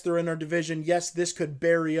 yes, they're in our division. Yes, this could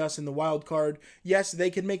bury us in the wild card. Yes,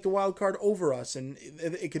 they could make the wild card over us, and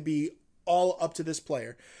it could be all up to this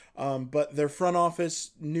player. But their front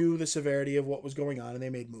office knew the severity of what was going on, and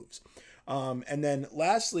they made moves. And then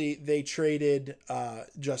lastly, they traded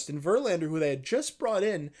Justin Verlander, who they had just brought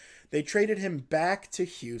in. They traded him back to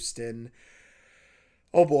Houston.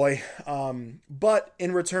 Oh boy. But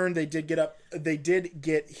in return, they did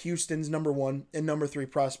get Houston's number 1 and number 3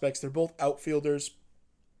 prospects. They're both outfielders.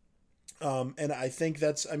 And I think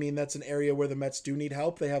that's an area where the Mets do need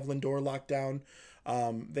help. They have Lindor locked down.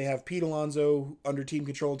 They have Pete Alonso under team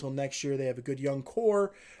control until next year. They have a good young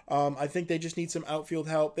core. I think they just need some outfield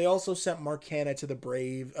help. They also sent Mark Hanna to the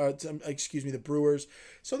the Brewers.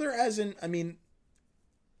 So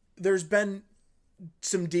there's been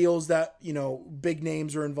some deals that, big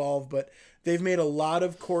names are involved, but they've made a lot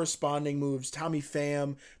of corresponding moves. Tommy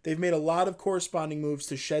Pham, they've made a lot of corresponding moves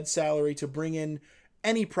to shed salary, to bring in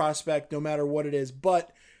any prospect, no matter what it is,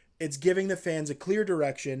 but it's giving the fans a clear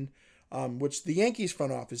direction, which the Yankees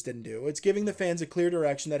front office didn't do. It's giving the fans a clear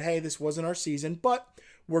direction that, hey, this wasn't our season, but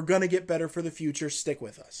we're going to get better for the future. Stick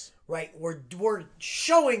with us. Right. We're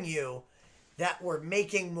showing you that we're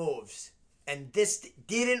making moves, and this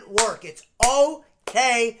didn't work. It's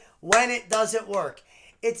okay when it doesn't work.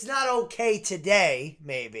 It's not okay today,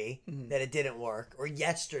 maybe, that it didn't work, or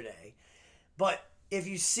yesterday. But if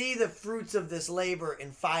you see the fruits of this labor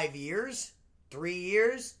in 5 years, 3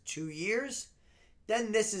 years, 2 years,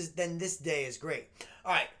 then this day is great.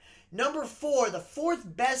 All right, number 4, the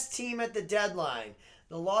 4th best team at the deadline,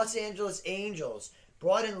 the Los Angeles Angels,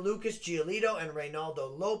 brought in Lucas Giolito and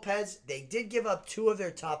Reynaldo Lopez. They did give up 2 of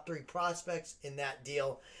their top 3 prospects in that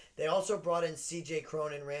deal. They also brought in C.J.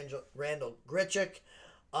 Cron and Randall Grichuk.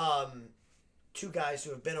 two guys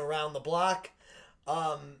who have been around the block.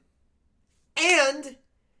 And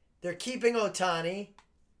they're keeping Ohtani,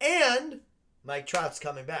 and Mike Trout's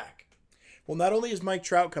coming back. Well, not only is Mike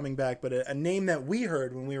Trout coming back, but a name that we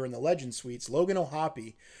heard when we were in the Legend Suites, Logan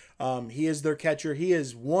O'Hoppe. He is their catcher. He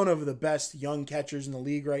is one of the best young catchers in the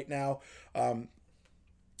league right now.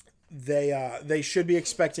 They should be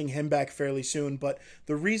expecting him back fairly soon. But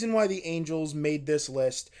the reason why the Angels made this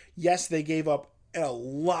list, yes, they gave up a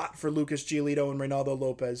lot for Lucas Giolito and Reynaldo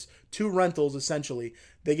Lopez, two rentals essentially.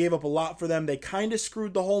 They gave up a lot for them. They kind of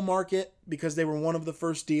screwed the whole market because they were one of the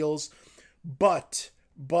first deals. But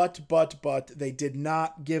they did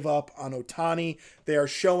not give up on Ohtani. They are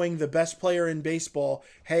showing the best player in baseball,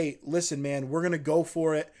 hey, listen, man, we're going to go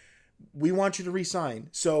for it. We want you to re-sign.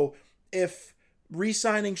 So if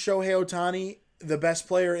re-signing Shohei Ohtani, the best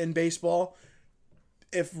player in baseball,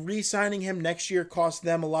 if re-signing him next year costs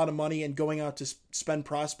them a lot of money and going out to spend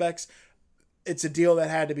prospects, it's a deal that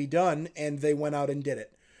had to be done, and they went out and did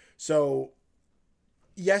it. So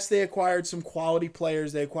yes, they acquired some quality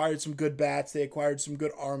players. They acquired some good bats. They acquired some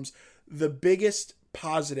good arms. The biggest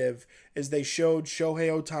positive is they showed Shohei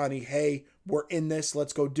Ohtani, hey, we're in this.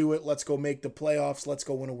 Let's go do it. Let's go make the playoffs. Let's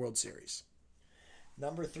go win a World Series.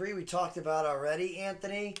 Number 3 we talked about already,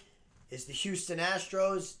 Anthony, is the Houston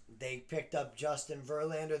Astros. They picked up Justin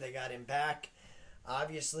Verlander. They got him back.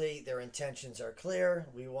 Obviously, their intentions are clear.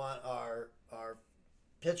 We want our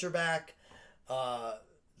pitcher back.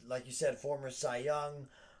 Like you said, former Cy Young.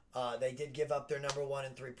 They did give up their number 1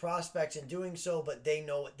 and 3 prospects in doing so, but they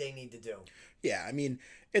know what they need to do. Yeah, I mean,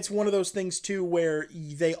 it's one of those things, too, where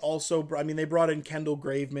they also, they brought in Kendall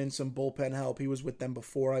Graveman, some bullpen help. He was with them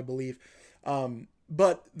before, I believe.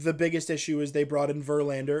 But the biggest issue is they brought in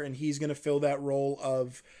Verlander, and he's going to fill that role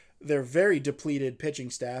of their very depleted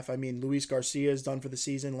pitching staff. I mean, Luis Garcia is done for the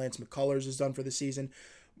season. Lance McCullers is done for the season.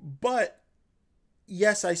 But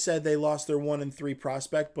yes, I said they lost their 1 and 3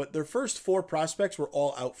 prospect, but their first 4 prospects were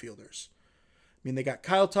all outfielders. I mean, they got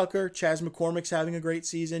Kyle Tucker, Chas McCormick's having a great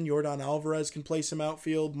season. Yordan Alvarez can play some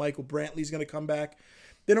outfield. Michael Brantley's going to come back.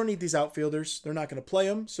 They don't need these outfielders. They're not going to play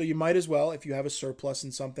them, so you might as well, if you have a surplus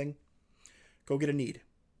in something, go get a need.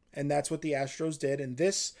 And that's what the Astros did. And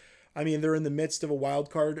this, they're in the midst of a wild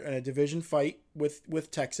card and a division fight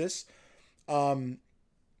with Texas. And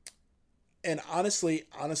honestly,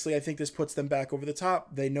 I think this puts them back over the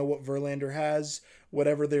top. They know what Verlander has,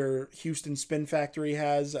 whatever their Houston Spin Factory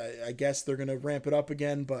has. I guess they're going to ramp it up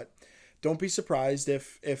again, but don't be surprised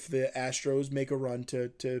if the Astros make a run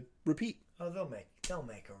to repeat. Oh, they'll make a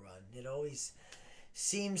run. It always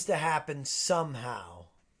seems to happen somehow.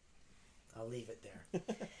 I'll leave it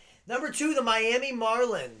there. Number 2, the Miami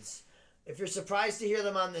Marlins. If you're surprised to hear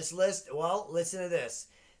them on this list, well, listen to this.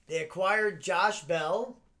 They acquired Josh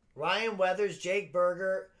Bell, Ryan Weathers, Jake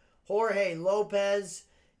Berger, Jorge Lopez,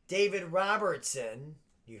 David Robertson.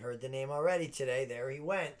 You heard the name already today. There he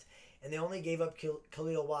went. And they only gave up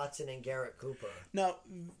Khalil Watson and Garrett Cooper. Now,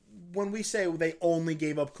 when we say they only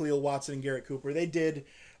gave up Khalil Watson and Garrett Cooper, they did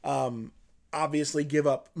obviously give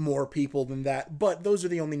up more people than that. But those are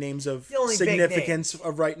the only names of significance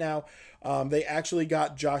of right now. They actually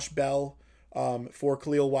got Josh Bell for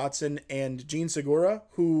Khalil Watson and Gene Segura,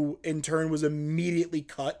 who in turn was immediately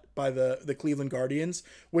cut by the Cleveland Guardians,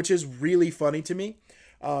 which is really funny to me.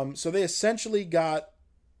 So they essentially got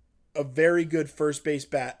a very good first base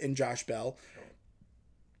bat in Josh Bell.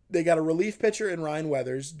 They got a relief pitcher in Ryan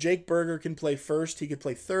Weathers. Jake Berger can play first. He could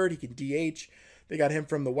play third. He can DH. They got him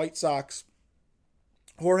from the White Sox.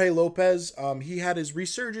 Jorge Lopez, he had his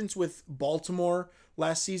resurgence with Baltimore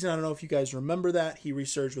last season. I don't know if you guys remember that. He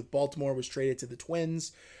resurged with Baltimore, was traded to the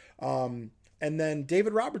Twins. And then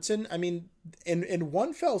David Robertson, in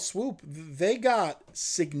one fell swoop, they got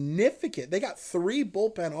 3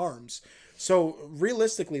 bullpen arms. So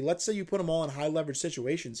realistically, let's say you put them all in high leverage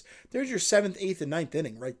situations. There's your 7th, 8th, and 9th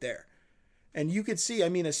inning right there. And you could see,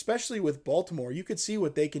 especially with Baltimore, you could see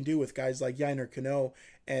what they can do with guys like Yainer Cano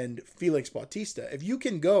and Felix Bautista. If you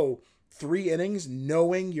can go 3 innings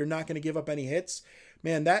knowing you're not going to give up any hits,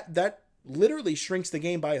 man, that literally shrinks the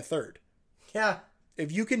game by a third. Yeah.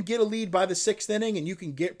 If you can get a lead by the 6th inning and you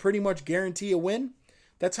can get pretty much guarantee a win,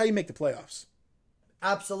 that's how you make the playoffs.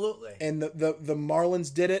 Absolutely. And the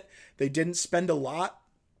Marlins did it. They didn't spend a lot.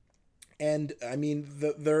 And,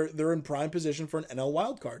 they're in prime position for an NL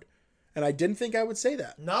wild card. And I didn't think I would say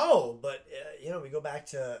that. No, but, we go back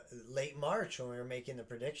to late March when we were making the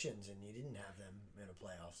predictions, and you didn't have them in a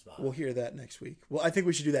playoff spot. We'll hear that next week. Well, I think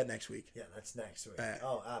we should do that next week. Yeah, that's next week.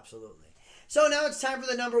 Oh, absolutely. So now it's time for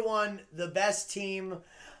the number 1, the best team.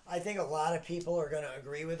 I think a lot of people are going to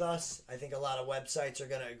agree with us. I think a lot of websites are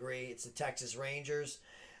going to agree. It's the Texas Rangers.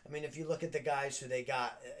 I mean, if you look at the guys who they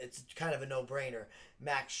got, it's kind of a no-brainer.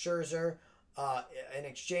 Max Scherzer, in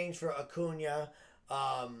exchange for Acuna,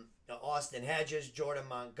 Austin Hedges, Jordan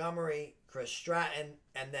Montgomery, Chris Stratton,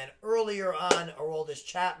 and then earlier on, Aroldis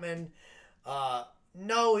Chapman.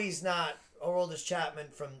 No, he's not Aroldis Chapman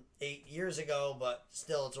from 8 years ago, but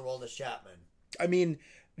still, it's Aroldis Chapman. I mean,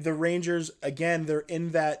 the Rangers, again, they're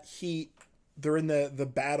in that heat. They're in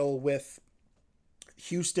the battle with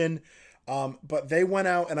Houston. But they went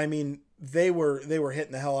out, and I mean, they were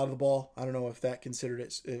hitting the hell out of the ball. I don't know if that considered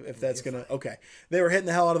it, if that's going to, okay. They were hitting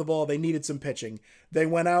the hell out of the ball. They needed some pitching. They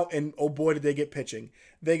went out, and oh boy, did they get pitching.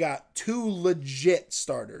 They got two legit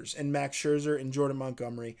starters in Max Scherzer and Jordan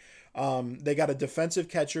Montgomery. They got a defensive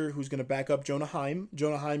catcher who's going to back up Jonah Heim.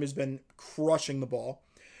 Jonah Heim has been crushing the ball.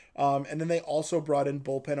 And then they also brought in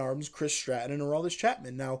bullpen arms, Chris Stratton and Aroldis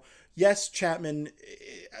Chapman. Now, yes, Chapman,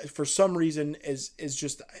 for some reason, is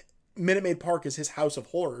just... Minute Maid Park is his house of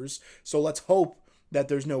horrors, so let's hope that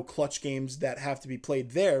there's no clutch games that have to be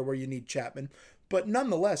played there where you need Chapman. But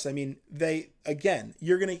nonetheless, I mean,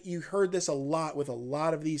 you heard this a lot with a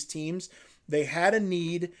lot of these teams. They had a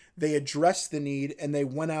need, they addressed the need, and they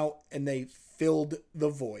went out and they filled the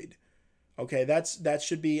void. Okay, that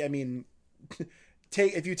should be, I mean,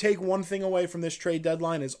 if you take one thing away from this trade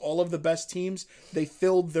deadline is all of the best teams, they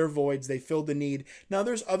filled their voids, they filled the need. Now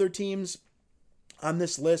there's other teams on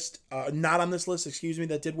this list, not on this list,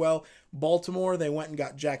 that did well. Baltimore, they went and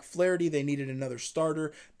got Jack Flaherty. They needed another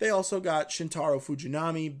starter. They also got Shintaro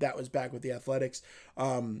Fujinami. That was back with the Athletics.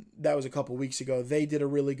 That was a couple weeks ago. They did a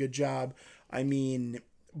really good job. I mean,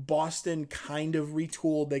 Boston kind of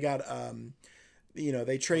retooled. They got,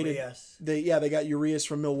 they traded. Urias. They got Urias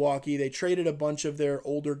from Milwaukee. They traded a bunch of their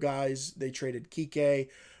older guys. They traded Kike.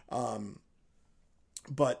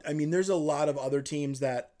 But, I mean, there's a lot of other teams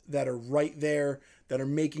that are right there, that are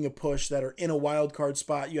making a push, that are in a wild card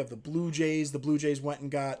spot. You have the Blue Jays. The Blue Jays went and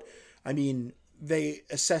got, I mean, they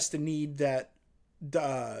assessed a need that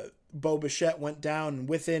Bo Bichette went down, and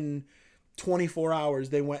within 24 hours,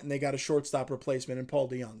 they went and they got a shortstop replacement in Paul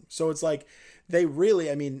DeJong. So it's like they really,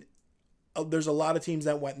 I mean, there's a lot of teams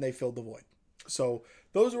that went and they filled the void. So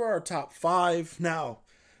those are our top five. Now,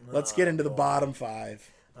 let's get into the bottom five.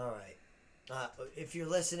 All right. If you're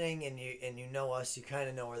listening and you know us, you kind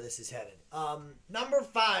of know where this is headed. Number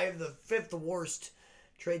 5, the 5th worst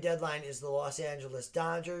trade deadline is the Los Angeles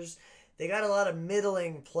Dodgers. They got a lot of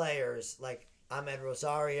middling players like Ahmed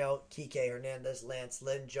Rosario, Kike Hernandez, Lance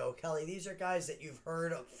Lynn, Joe Kelly. These are guys that you've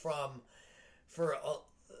heard from for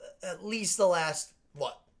at least the last,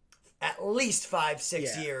 at least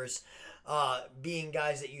 5-6 years, being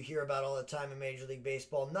guys that you hear about all the time in Major League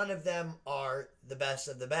Baseball. None of them are the best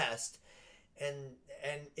of the best.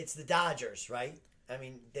 And it's the Dodgers, right? I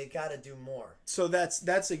mean, they got to do more. So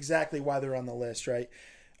that's exactly why they're on the list, right?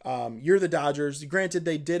 You're the Dodgers. Granted,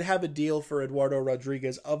 they did have a deal for Eduardo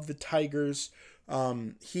Rodriguez of the Tigers.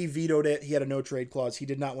 He vetoed it. He had a no-trade clause. He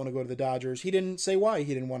did not want to go to the Dodgers. He didn't say why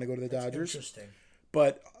he didn't want to go to the Dodgers. Interesting.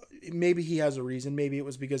 But maybe he has a reason. Maybe it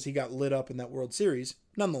was because he got lit up in that World Series.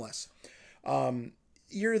 Nonetheless,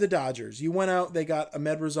 you're the Dodgers. You went out. They got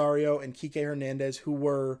Ahmed Rosario and Kike Hernandez, who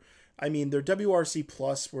were... I mean, their WRC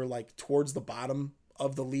plus were like towards the bottom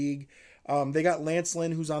of the league. They got Lance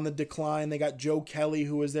Lynn, who's on the decline. They got Joe Kelly,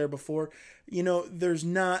 who was there before. You know, there's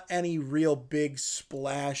not any real big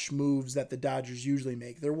splash moves that the Dodgers usually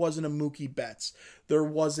make. There wasn't a Mookie Betts. There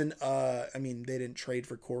wasn't, they didn't trade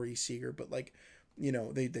for Corey Seager, but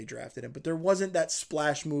they drafted him. But there wasn't that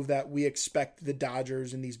splash move that we expect the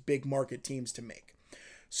Dodgers and these big market teams to make.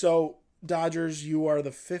 So, Dodgers, you are the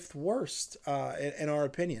 5th worst, in our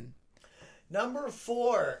opinion. Number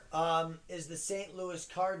 4 is the St. Louis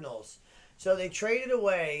Cardinals. So they traded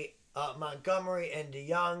away Montgomery and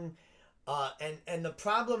DeJong. And the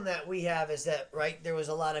problem that we have is that, right, there was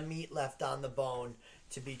a lot of meat left on the bone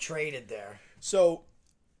to be traded there. So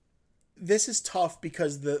this is tough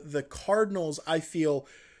because the Cardinals, I feel,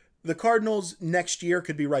 the Cardinals next year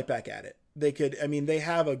could be right back at it. They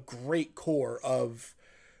have a great core of...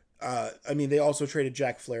 they also traded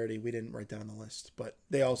Jack Flaherty. We didn't write that on the list, but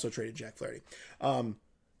they also traded Jack Flaherty.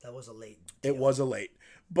 That was a late deal. It was a late.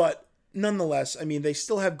 But nonetheless, they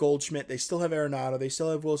still have Goldschmidt. They still have Arenado. They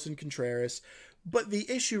still have Wilson Contreras. But the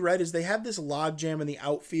issue, right, is they have this logjam in the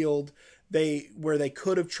outfield where they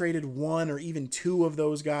could have traded one or even two of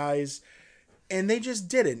those guys, and they just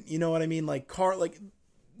didn't. You know what I mean?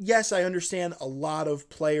 Yes, I understand a lot of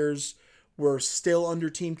players were still under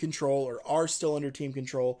team control or are still under team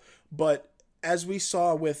control. But as we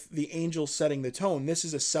saw with the Angels setting the tone, this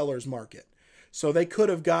is a seller's market. So they could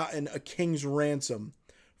have gotten a king's ransom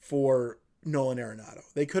for Nolan Arenado.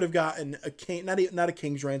 They could have gotten a king, not a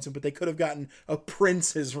king's ransom, but they could have gotten a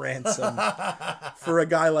prince's ransom for a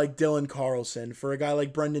guy like Dylan Carlson, for a guy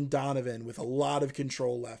like Brendan Donovan with a lot of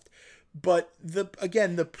control left. But the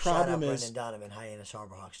problem is Brendan Donovan, Hyannis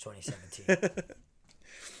Harborhawks 2017.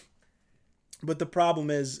 But the problem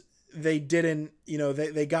is they didn't,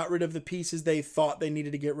 they got rid of the pieces they thought they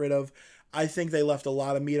needed to get rid of. I think they left a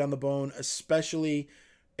lot of meat on the bone, especially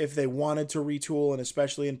if they wanted to retool and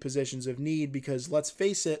especially in positions of need, because let's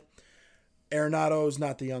face it, Arenado's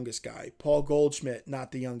not the youngest guy. Paul Goldschmidt,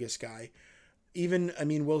 not the youngest guy. Even,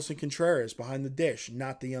 Wilson Contreras behind the dish,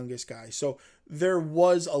 not the youngest guy. So there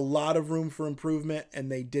was a lot of room for improvement, and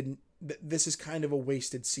they didn't. This is kind of a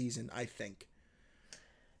wasted season, I think.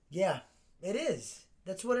 Yeah, it is.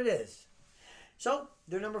 That's what it is. So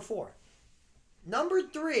they're number 4. Number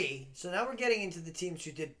 3, so now we're getting into the teams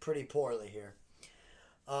who did pretty poorly here.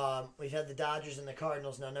 We've had the Dodgers and the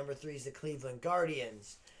Cardinals. Now number 3 is the Cleveland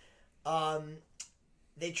Guardians.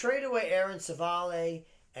 They traded away Aaron Savale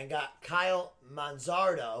and got Kyle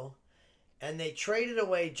Manzardo, and they traded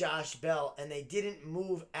away Josh Bell, and they didn't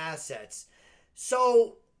move assets.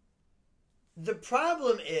 So the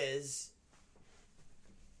problem is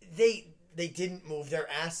they didn't move their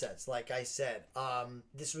assets, like I said.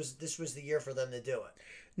 This was the year for them to do it.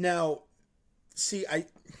 Now, see,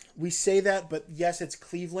 we say that, but yes, it's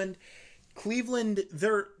Cleveland. Cleveland,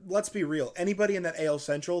 let's be real. Anybody in that AL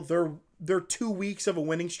Central, they're 2 weeks of a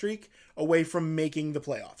winning streak away from making the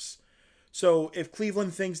playoffs. So if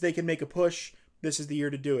Cleveland thinks they can make a push, this is the year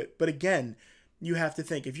to do it. But again, you have to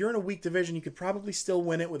think, if you're in a weak division, you could probably still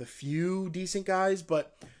win it with a few decent guys.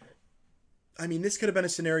 But, this could have been a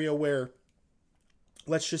scenario where,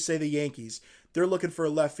 let's just say the Yankees, they're looking for a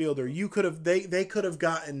left fielder. They could have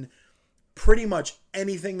gotten pretty much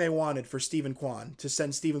anything they wanted for Stephen Kwan, to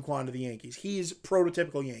send Stephen Kwan to the Yankees. He's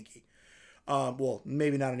prototypical Yankee. Well,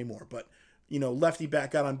 maybe not anymore, but, lefty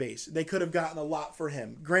back, got on base. They could have gotten a lot for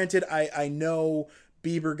him. Granted, I know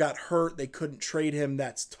Bieber got hurt. They couldn't trade him.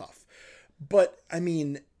 That's tough. But,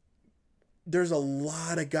 there's a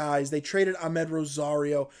lot of guys. They traded Ahmed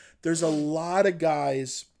Rosario. There's a lot of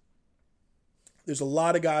guys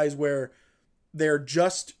where they're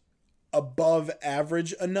just above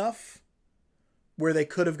average enough where they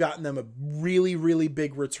could have gotten them a really, really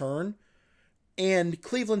big return, and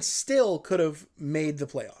Cleveland still could have made the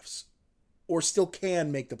playoffs, or still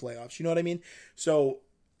can make the playoffs. You know what I mean? So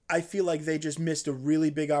I feel like they just missed a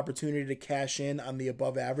really big opportunity to cash in on the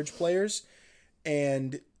above average players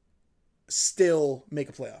and still make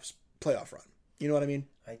a playoff run. You know what I mean?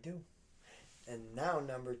 I do. And now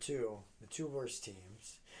number 2, the 2 worst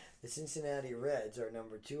teams. The Cincinnati Reds are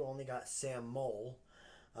number 2, only got Sam Moll,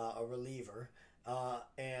 a reliever.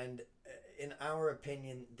 And in our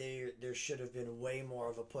opinion, there should have been way more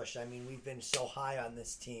of a push. We've been so high on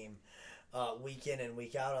this team week in and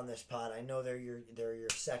week out on this pod. I know they're your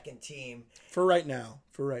second team. For right now.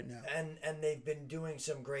 And they've been doing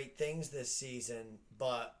some great things this season,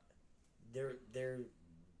 but they're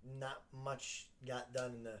not much got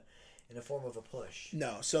done in the form of a push.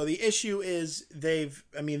 No. So the issue is they've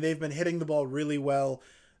been hitting the ball really well.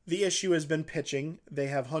 The issue has been pitching. They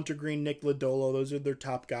have Hunter Green, Nick Lodolo. Those are their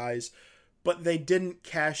top guys. But they didn't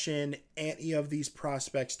cash in any of these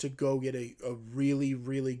prospects to go get a really,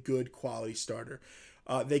 really good quality starter.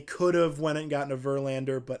 They could have went and gotten a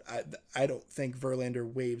Verlander, but I don't think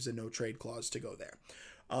Verlander waives a no-trade clause to go there.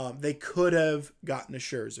 They could have gotten a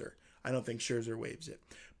Scherzer. I don't think Scherzer waives it.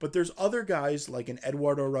 But there's other guys like an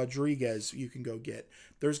Eduardo Rodriguez you can go get.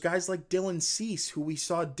 There's guys like Dylan Cease, who we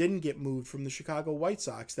saw didn't get moved from the Chicago White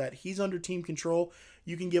Sox, that he's under team control.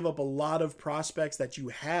 You can give up a lot of prospects that you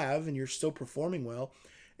have, and you're still performing well.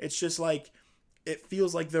 It's just like, it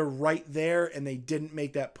feels like they're right there, and they didn't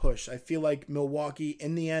make that push. I feel like Milwaukee,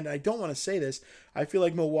 in the end, I don't want to say this, I feel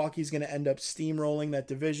like Milwaukee's going to end up steamrolling that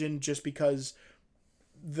division just because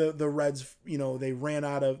the Reds, they ran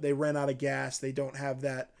out of gas. They don't have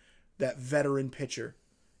that veteran pitcher.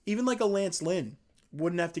 Even like a Lance Lynn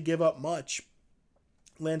wouldn't have to give up much.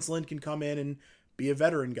 Lance Lynn can come in and be a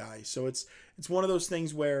veteran guy. So it's one of those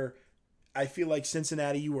things where I feel like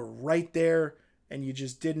Cincinnati, you were right there and you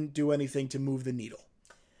just didn't do anything to move the needle.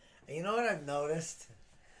 You know what I've noticed?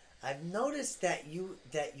 I've noticed that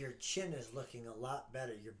your chin is looking a lot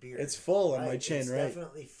better. Your beard. It's full on my chin, right? It's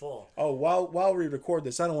definitely full. Oh, while we record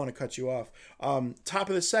this, I don't want to cut you off. Top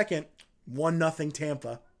of the second, 1-0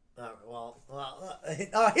 Tampa. Here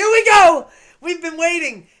we go. We've been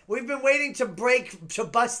waiting. We've been waiting to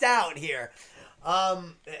bust out here.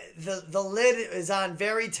 The lid is on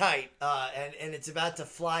very tight, and it's about to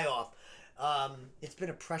fly off. It's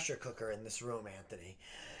been a pressure cooker in this room, Anthony.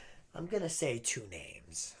 I'm going to say two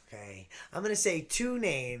names, okay? I'm going to say two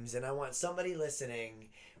names, and I want somebody listening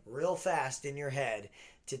real fast in your head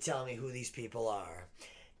to tell me who these people are.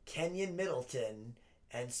 Kenyon Middleton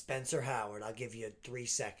and Spencer Howard. I'll give you 3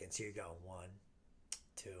 seconds. Here you go. 1,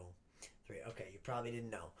 2, 3. Okay, you probably didn't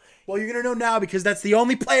know. Well, you're going to know now because that's the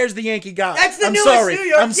only players the Yankee got. That's the I'm newest sorry. New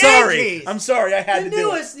York I'm sorry. Yankees. I'm sorry. I had to do it. The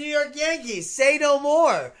newest New York Yankees. Say no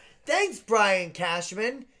more. Thanks, Brian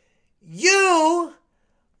Cashman. You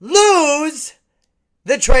lose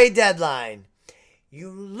the trade deadline. You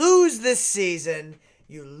lose this season.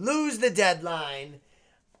 You lose the deadline.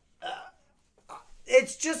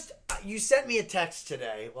 It's just, you sent me a text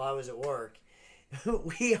today while I was at work. What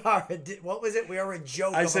was it? We are a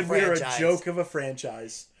joke of a franchise. I said we are a joke of a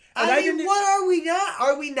franchise. And I mean, what are we not?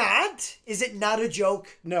 Are we not? Is it not a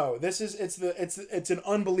joke? No, it's an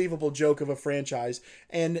unbelievable joke of a franchise.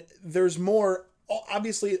 And there's more.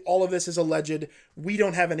 Obviously, all of this is alleged. We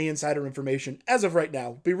don't have any insider information as of right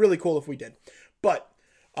now. It'd be really cool if we did. But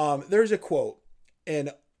there's a quote,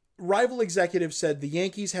 and rival executives said the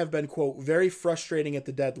Yankees have been, quote, very frustrating at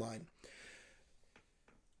the deadline.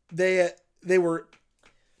 They were,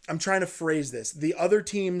 I'm trying to phrase this. The other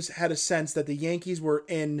teams had a sense that the Yankees were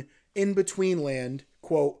in between land,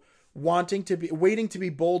 quote, waiting to be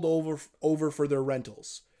bowled over for their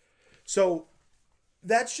rentals. So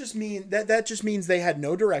that just means they had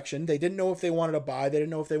no direction. They didn't know if they wanted to buy. They didn't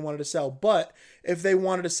know if they wanted to sell. But if they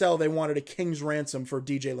wanted to sell, they wanted a king's ransom for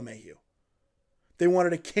DJ LeMahieu. They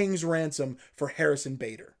wanted a king's ransom for Harrison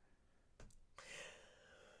Bader.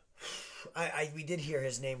 We did hear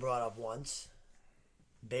his name brought up once.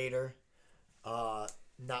 Bader. Not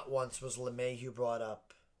once was LeMahieu brought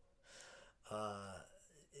up.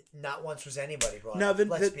 Not once was anybody brought up.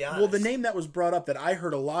 Let's be honest. Well, the name that was brought up that I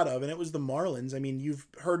heard a lot of, and it was the Marlins. I mean, you've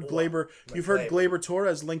heard Gleyber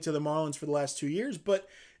Torres linked to the Marlins for the last 2 years, but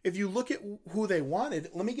if you look at who they wanted,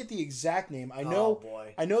 let me get the exact name. I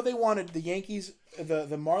know they wanted the Yankees.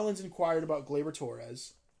 The Marlins inquired about Gleyber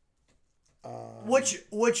Torres,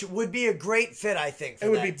 which would be a great fit, I think. For it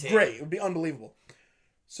would be team. Great. It would be unbelievable.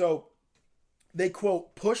 So they,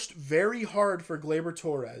 quote, pushed very hard for Gleyber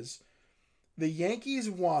Torres. The Yankees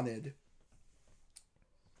wanted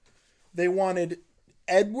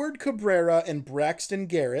Edward Cabrera and Braxton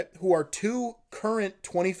Garrett, who are two current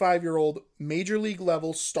 25-year-old major league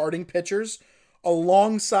level starting pitchers,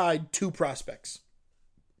 alongside two prospects.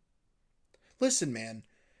 Listen, man.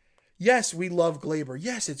 Yes, we love Gleyber.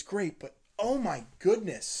 Yes, it's great, but oh my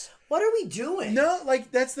goodness. What are we doing? No,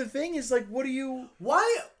 like, that's the thing is, like, what do you...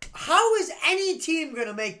 Why? How is any team going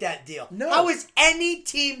to make that deal? No. How is any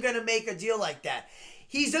team going to make a deal like that?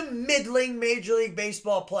 He's a middling Major League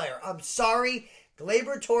Baseball player. I'm sorry.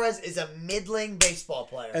 Gleyber Torres is a middling baseball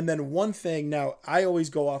player. And then one thing, now, I always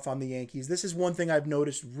go off on the Yankees. This is one thing I've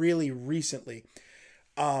noticed really recently,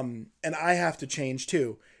 and I have to change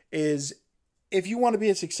too, is if you want to be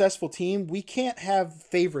a successful team, we can't have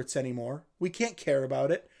favorites anymore. We can't care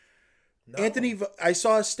about it. No. I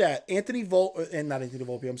saw a stat. Anthony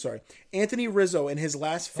Rizzo in his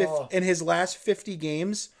last 50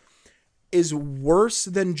 games is worse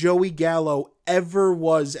than Joey Gallo ever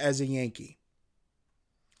was as a Yankee.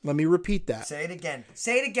 Let me repeat that. Say it again.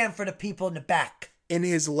 Say it again for the people in the back. In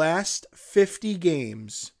his last 50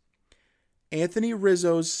 games, Anthony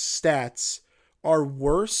Rizzo's stats are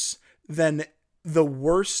worse than the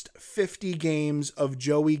worst 50 games of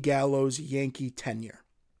Joey Gallo's Yankee tenure.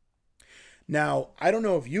 Now, I don't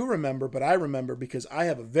know if you remember, but I remember because I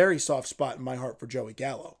have a very soft spot in my heart for Joey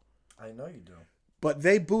Gallo. I know you do. But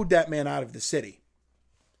they booed that man out of the city.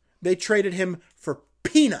 They traded him for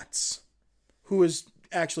peanuts, who is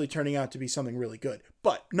actually turning out to be something really good.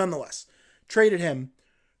 But nonetheless, traded him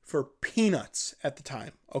for peanuts at the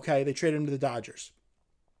time. Okay, they traded him to the Dodgers.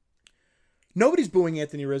 Nobody's booing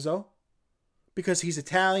Anthony Rizzo because he's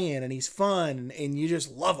Italian and he's fun and you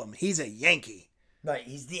just love him. He's a Yankee. Right,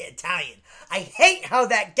 he's the Italian. I hate how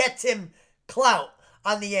that gets him clout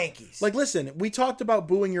on the Yankees. Like, listen, we talked about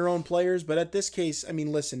booing your own players, but at this case, I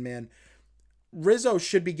mean, listen, man, Rizzo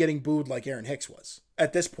should be getting booed like Aaron Hicks was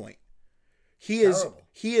at this point. He is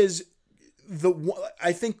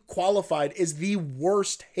I think qualified is the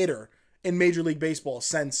worst hitter in Major League Baseball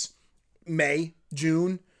since May,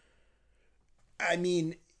 June. I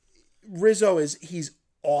mean, he's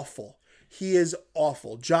awful. He is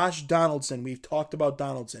awful. Josh Donaldson, we've talked about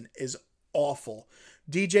Donaldson, is awful.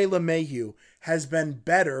 DJ LeMahieu has been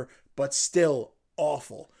better, but still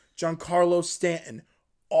awful. Giancarlo Stanton,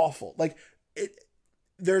 awful. Like,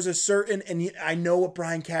 there's a certain, and I know what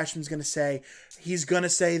Brian Cashman's going to say. He's going to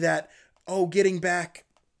say that, getting back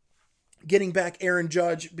getting back Aaron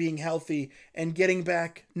Judge being healthy, and getting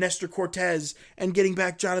back Nestor Cortez, and getting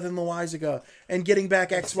back Jonathan Loaizaga, and getting back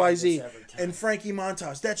XYZ, and Frankie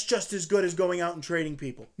Montas. That's just as good as going out and trading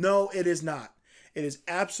people. No, it is not. It is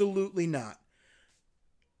absolutely not.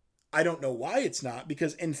 I don't know why it's not,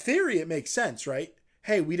 because in theory it makes sense, right?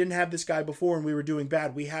 Hey, we didn't have this guy before and we were doing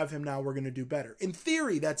bad. We have him now. We're going to do better. In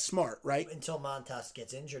theory, that's smart, right? Until Montas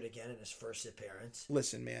gets injured again in his first appearance.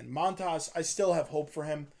 Listen, man, Montas, I still have hope for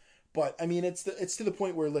him. But, I mean, it's to the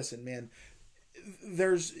point where, listen, man,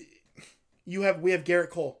 we have Garrett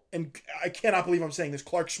Cole. And I cannot believe I'm saying this.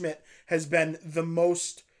 Clark Schmidt has been the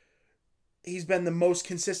most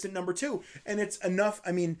consistent number 2. And it's enough.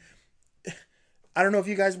 I mean, I don't know if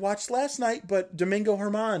you guys watched last night, but Domingo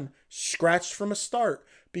Germán scratched from a start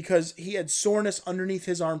because he had soreness underneath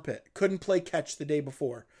his armpit. Couldn't play catch the day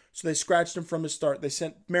before. So they scratched him from his start. They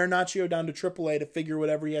sent Marinaccio down to AAA to figure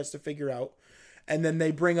whatever he has to figure out. And then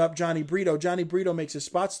they bring up Johnny Brito. Johnny Brito makes a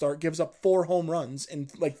spot start, gives up 4 home runs in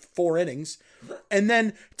like 4 innings. And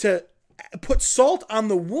then to put salt on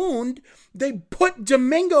the wound, they put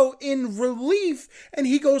Domingo in relief, and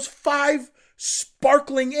he goes 5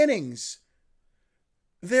 sparkling innings.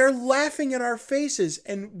 They're laughing in our faces,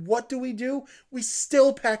 and what do? We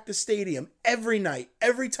still pack the stadium every night.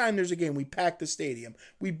 Every time there's a game, we pack the stadium.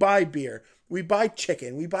 We buy beer. We buy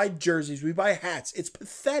chicken. We buy jerseys. We buy hats. It's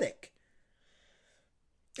pathetic.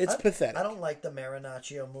 It's pathetic. I don't like the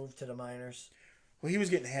Marinaccio move to the minors. Well, he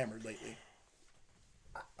was getting hammered lately.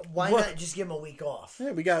 Why not just give him a week off?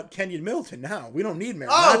 Yeah, we got Kenyon Middleton now. We don't need Marinaccio,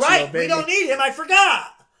 Oh, right. baby. We don't need him. I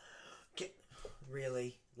forgot.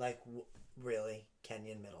 Really? Really?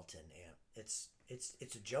 Kenyon Middleton, yeah. It's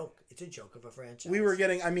a joke. It's a joke of a franchise.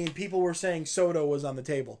 People were saying Soto was on the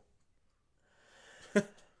table.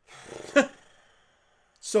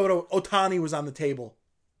 Ohtani was on the table.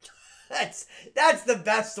 That's the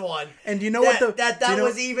best one. And do you know that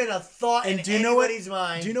was even a thought in anybody's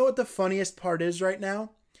mind. Do you know what the funniest part is right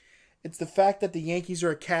now? It's the fact that the Yankees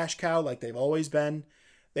are a cash cow like they've always been.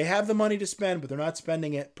 They have the money to spend, but they're not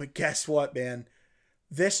spending it. But guess what, man?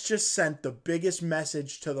 This just sent the biggest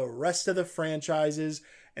message to the rest of the franchises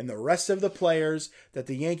and the rest of the players that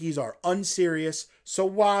the Yankees are unserious. So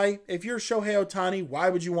why, if you're Shohei Ohtani, why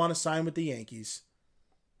would you want to sign with the Yankees?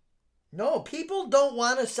 No, people don't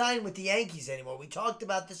want to sign with the Yankees anymore. We talked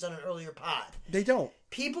about this on an earlier pod. They don't.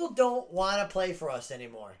 People don't want to play for us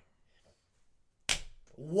anymore.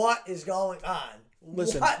 What is going on?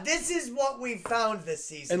 Listen. This is what we found this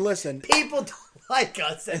season. And listen. People don't like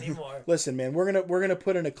us anymore. Listen, man, we're gonna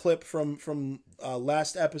put in a clip from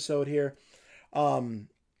last episode here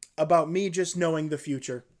about me just knowing the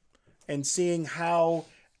future and seeing how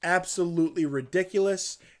absolutely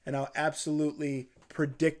ridiculous and how absolutely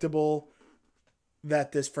predictable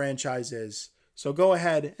that this franchise is. So go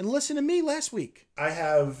ahead and listen to me last week. I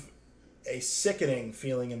have a sickening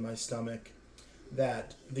feeling in my stomach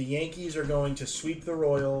that the Yankees are going to sweep the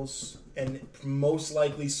Royals and most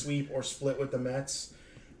likely sweep or split with the Mets,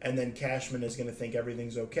 and then Cashman is going to think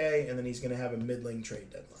everything's okay, and then he's going to have a middling trade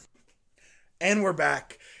deadline. And we're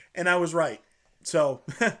back, and I was right. So,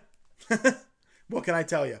 what can I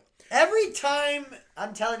tell you? Every time,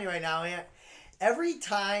 I'm telling you right now, man, every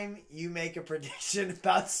time you make a prediction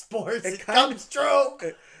about sports, it comes true.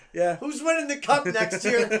 Yeah. Who's winning the cup next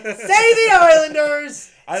year? Say the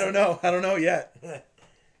Islanders! I don't know yet.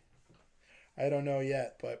 I don't know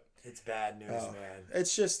yet, but... It's bad news, man.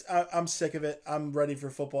 It's just, I'm sick of it. I'm ready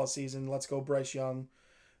for football season. Let's go, Bryce Young.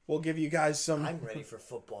 We'll give you guys some... I'm ready for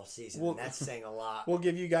football season, and that's saying a lot. We'll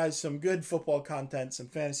give you guys some good football content, some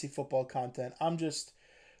fantasy football content.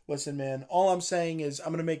 Listen, man, all I'm saying is I'm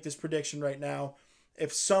going to make this prediction right now.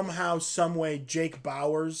 If somehow, some way, Jake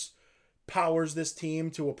Bowers powers this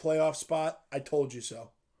team to a playoff spot, I told you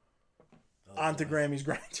so. On to Grammy's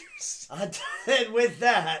Grinders. And with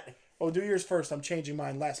that... Oh, do yours first. I'm changing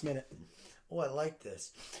mine last minute. Oh, I like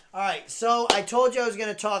this. All right, so I told you I was going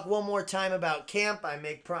to talk one more time about camp.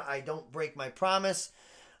 I don't break my promise.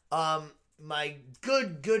 My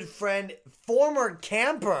good friend, former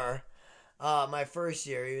camper, my first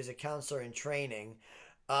year, he was a counselor in training,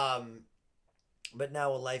 but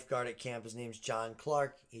now a lifeguard at camp. His name's John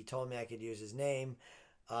Clark. He told me I could use his name.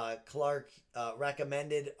 Clark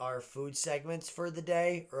recommended our food segments for the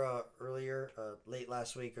day, or late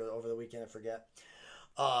last week or over the weekend, I forget.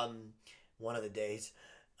 One of the days.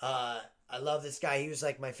 I love this guy. He was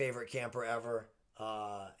like my favorite camper ever.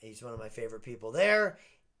 He's one of my favorite people there.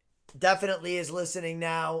 Definitely is listening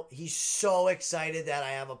now. He's so excited that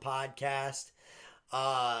I have a podcast.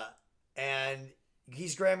 And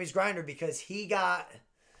he's Grammy's Grinder because he got,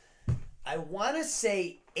 I want to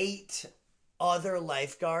say 8 other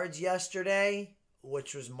lifeguards yesterday,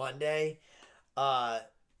 which was Monday,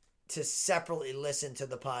 to separately listen to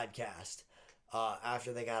the podcast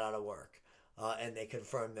after they got out of work. And they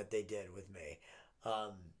confirmed that they did with me.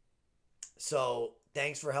 So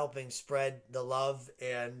thanks for helping spread the love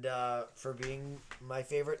and for being my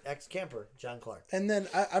favorite ex-camper, John Clark. And then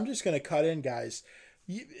I'm just going to cut in, guys.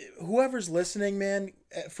 Whoever's listening, man,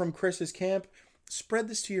 from Chris's camp, spread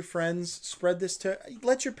this to your friends.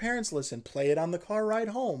 Let your parents listen. Play it on the car ride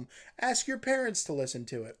home. Ask your parents to listen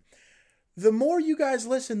to it. The more you guys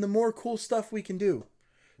listen, the more cool stuff we can do.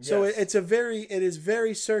 So yes. It is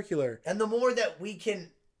very circular. And the more that we can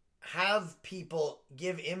have people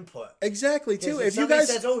give input. Exactly, too. If you guys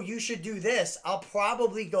says, "Oh, you should do this," I'll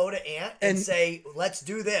probably go to Ant and say, "Let's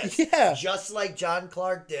do this." Yeah. Just like John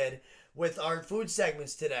Clark did with our food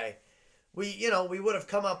segments today. We would have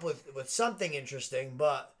come up with something interesting,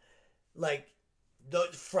 but like the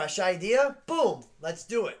fresh idea, boom, let's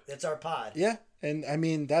do it. That's our pod. Yeah. And I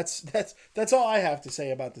mean, that's all I have to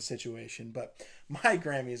say about the situation. But my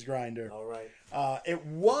Grammys grinder. All right. It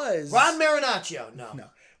was Ron Marinaccio. No.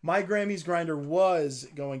 My Grammys grinder was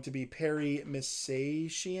going to be Perry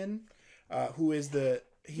Missachian, who is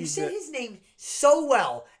you said his name so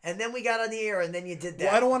well, and then we got on the air, and then you did that.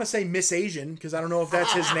 Well, I don't want to say Miss Asian because I don't know if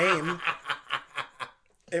that's his name.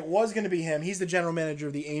 It was going to be him. He's the general manager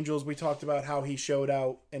of the Angels. We talked about how he showed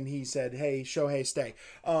out and he said, "Hey, Shohei, stay."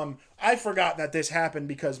 I forgot that this happened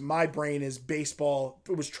because my brain is baseball.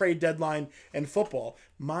 It was trade deadline and football.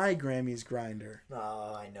 My Grammys grinder.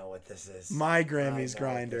 Oh, I know what this is. My Grammys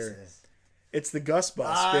grinder. It's the Gus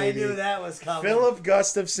Bus, baby. I knew that was coming. Philip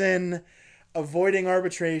Gustafson avoiding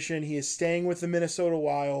arbitration. He is staying with the Minnesota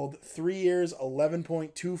Wild. 3 years,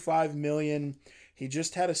 $11.25 million. He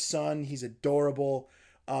just had a son. He's adorable.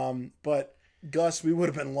 But Gus, we would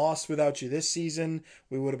have been lost without you this season.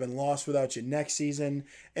 We would have been lost without you next season.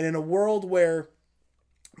 And in a world where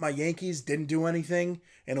my Yankees didn't do anything,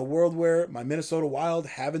 in a world where my Minnesota Wild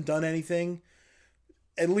haven't done anything,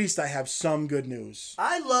 at least I have some good news.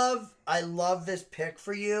 I love this pick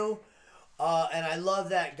for you. And I love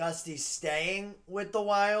that Gusty's staying with the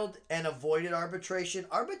Wild and avoided arbitration.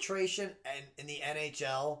 Arbitration in the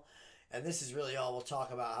NHL, and this is really all we'll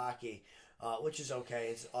talk about hockey, which is okay.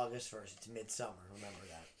 It's August 1st. It's midsummer. Remember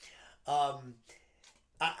that.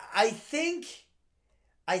 I think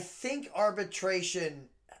arbitration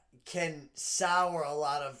can sour a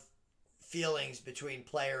lot of feelings between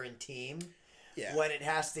player and team. Yeah. When it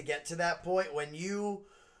has to get to that point.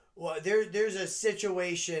 There's a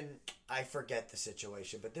situation. I forget the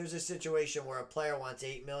situation, but there's a situation where a player wants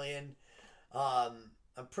 $8 million.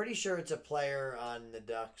 I'm pretty sure it's a player on the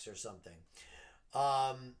Ducks or something.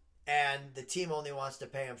 And the team only wants to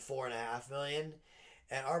pay him $4.5 million,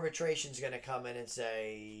 and arbitration's going to come in and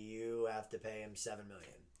say you have to pay him $7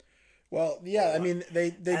 million. Well, yeah, I mean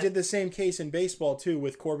they did the same case in baseball too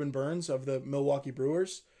with Corbin Burns of the Milwaukee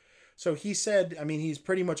Brewers. So he said, I mean, he's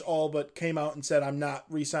pretty much all but came out and said, "I'm not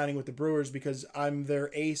re-signing with the Brewers because I'm their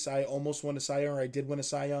ace. I almost won a Cy Young, or I did win a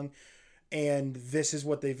Cy Young, and this is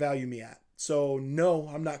what they value me at. So no,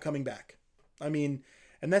 I'm not coming back." I mean.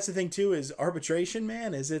 And that's the thing too is arbitration,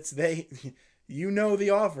 man, is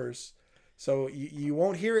the offers. So you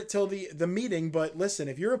won't hear it till the meeting. But listen,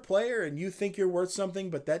 if you're a player and you think you're worth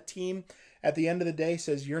something, but that team at the end of the day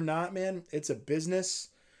says you're not, man, it's a business.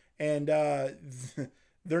 And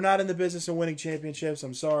they're not in the business of winning championships.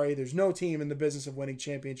 I'm sorry. There's no team in the business of winning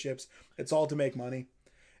championships. It's all to make money.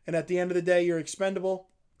 And at the end of the day, you're expendable.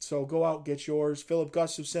 So go out, get yours. Philip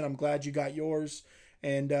Gustafson, I'm glad you got yours.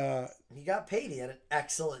 And he got paid. He had an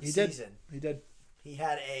excellent season. He did. He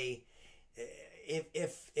had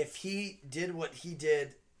if he did what he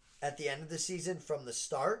did at the end of the season from the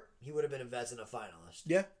start, he would have been a Vezina finalist.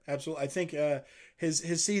 Yeah, absolutely. I think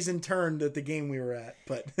his season turned at the game we were at,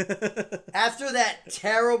 but after that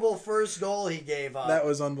terrible first goal he gave up, that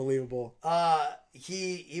was unbelievable.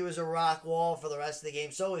 He was a rock wall for the rest of the game.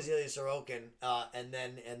 So was Ilya Sorokin, and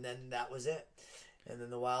then that was it. And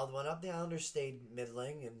then the Wild went up. The Islanders stayed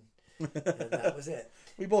middling, and that was it.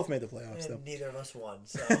 We both made the playoffs, and though. Neither of us won,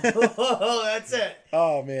 so that's it.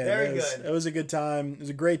 Oh, man. Very good. It was a good time. It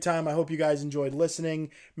was a great time. I hope you guys enjoyed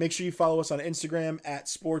listening. Make sure you follow us on Instagram at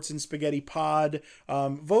Sports and Spaghetti Pod.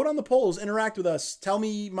 Vote on the polls. Interact with us. Tell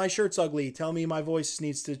me my shirt's ugly. Tell me my voice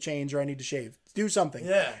needs to change or I need to shave. Do something.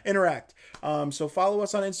 Yeah. Interact. So follow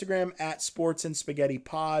us on Instagram at Sports and Spaghetti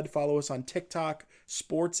Pod. Follow us on TikTok,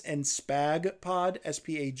 Sports and Spag Pod,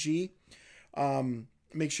 SPAG.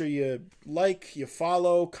 Make sure you like, you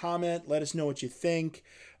follow, comment, let us know what you think.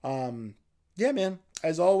 Yeah, man.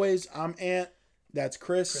 As always, I'm Ant. That's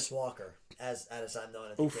Chris. Chris Walker. as I'm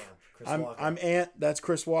known at the camp. Chris Walker. I'm Ant. That's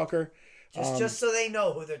Chris Walker. Just so they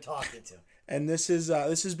know who they're talking to. And this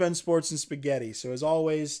has been Sports and Spaghetti. So as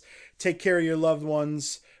always, take care of your loved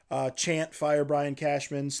ones. Chant, fire Brian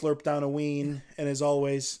Cashman, slurp down a ween, and as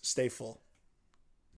always, stay full.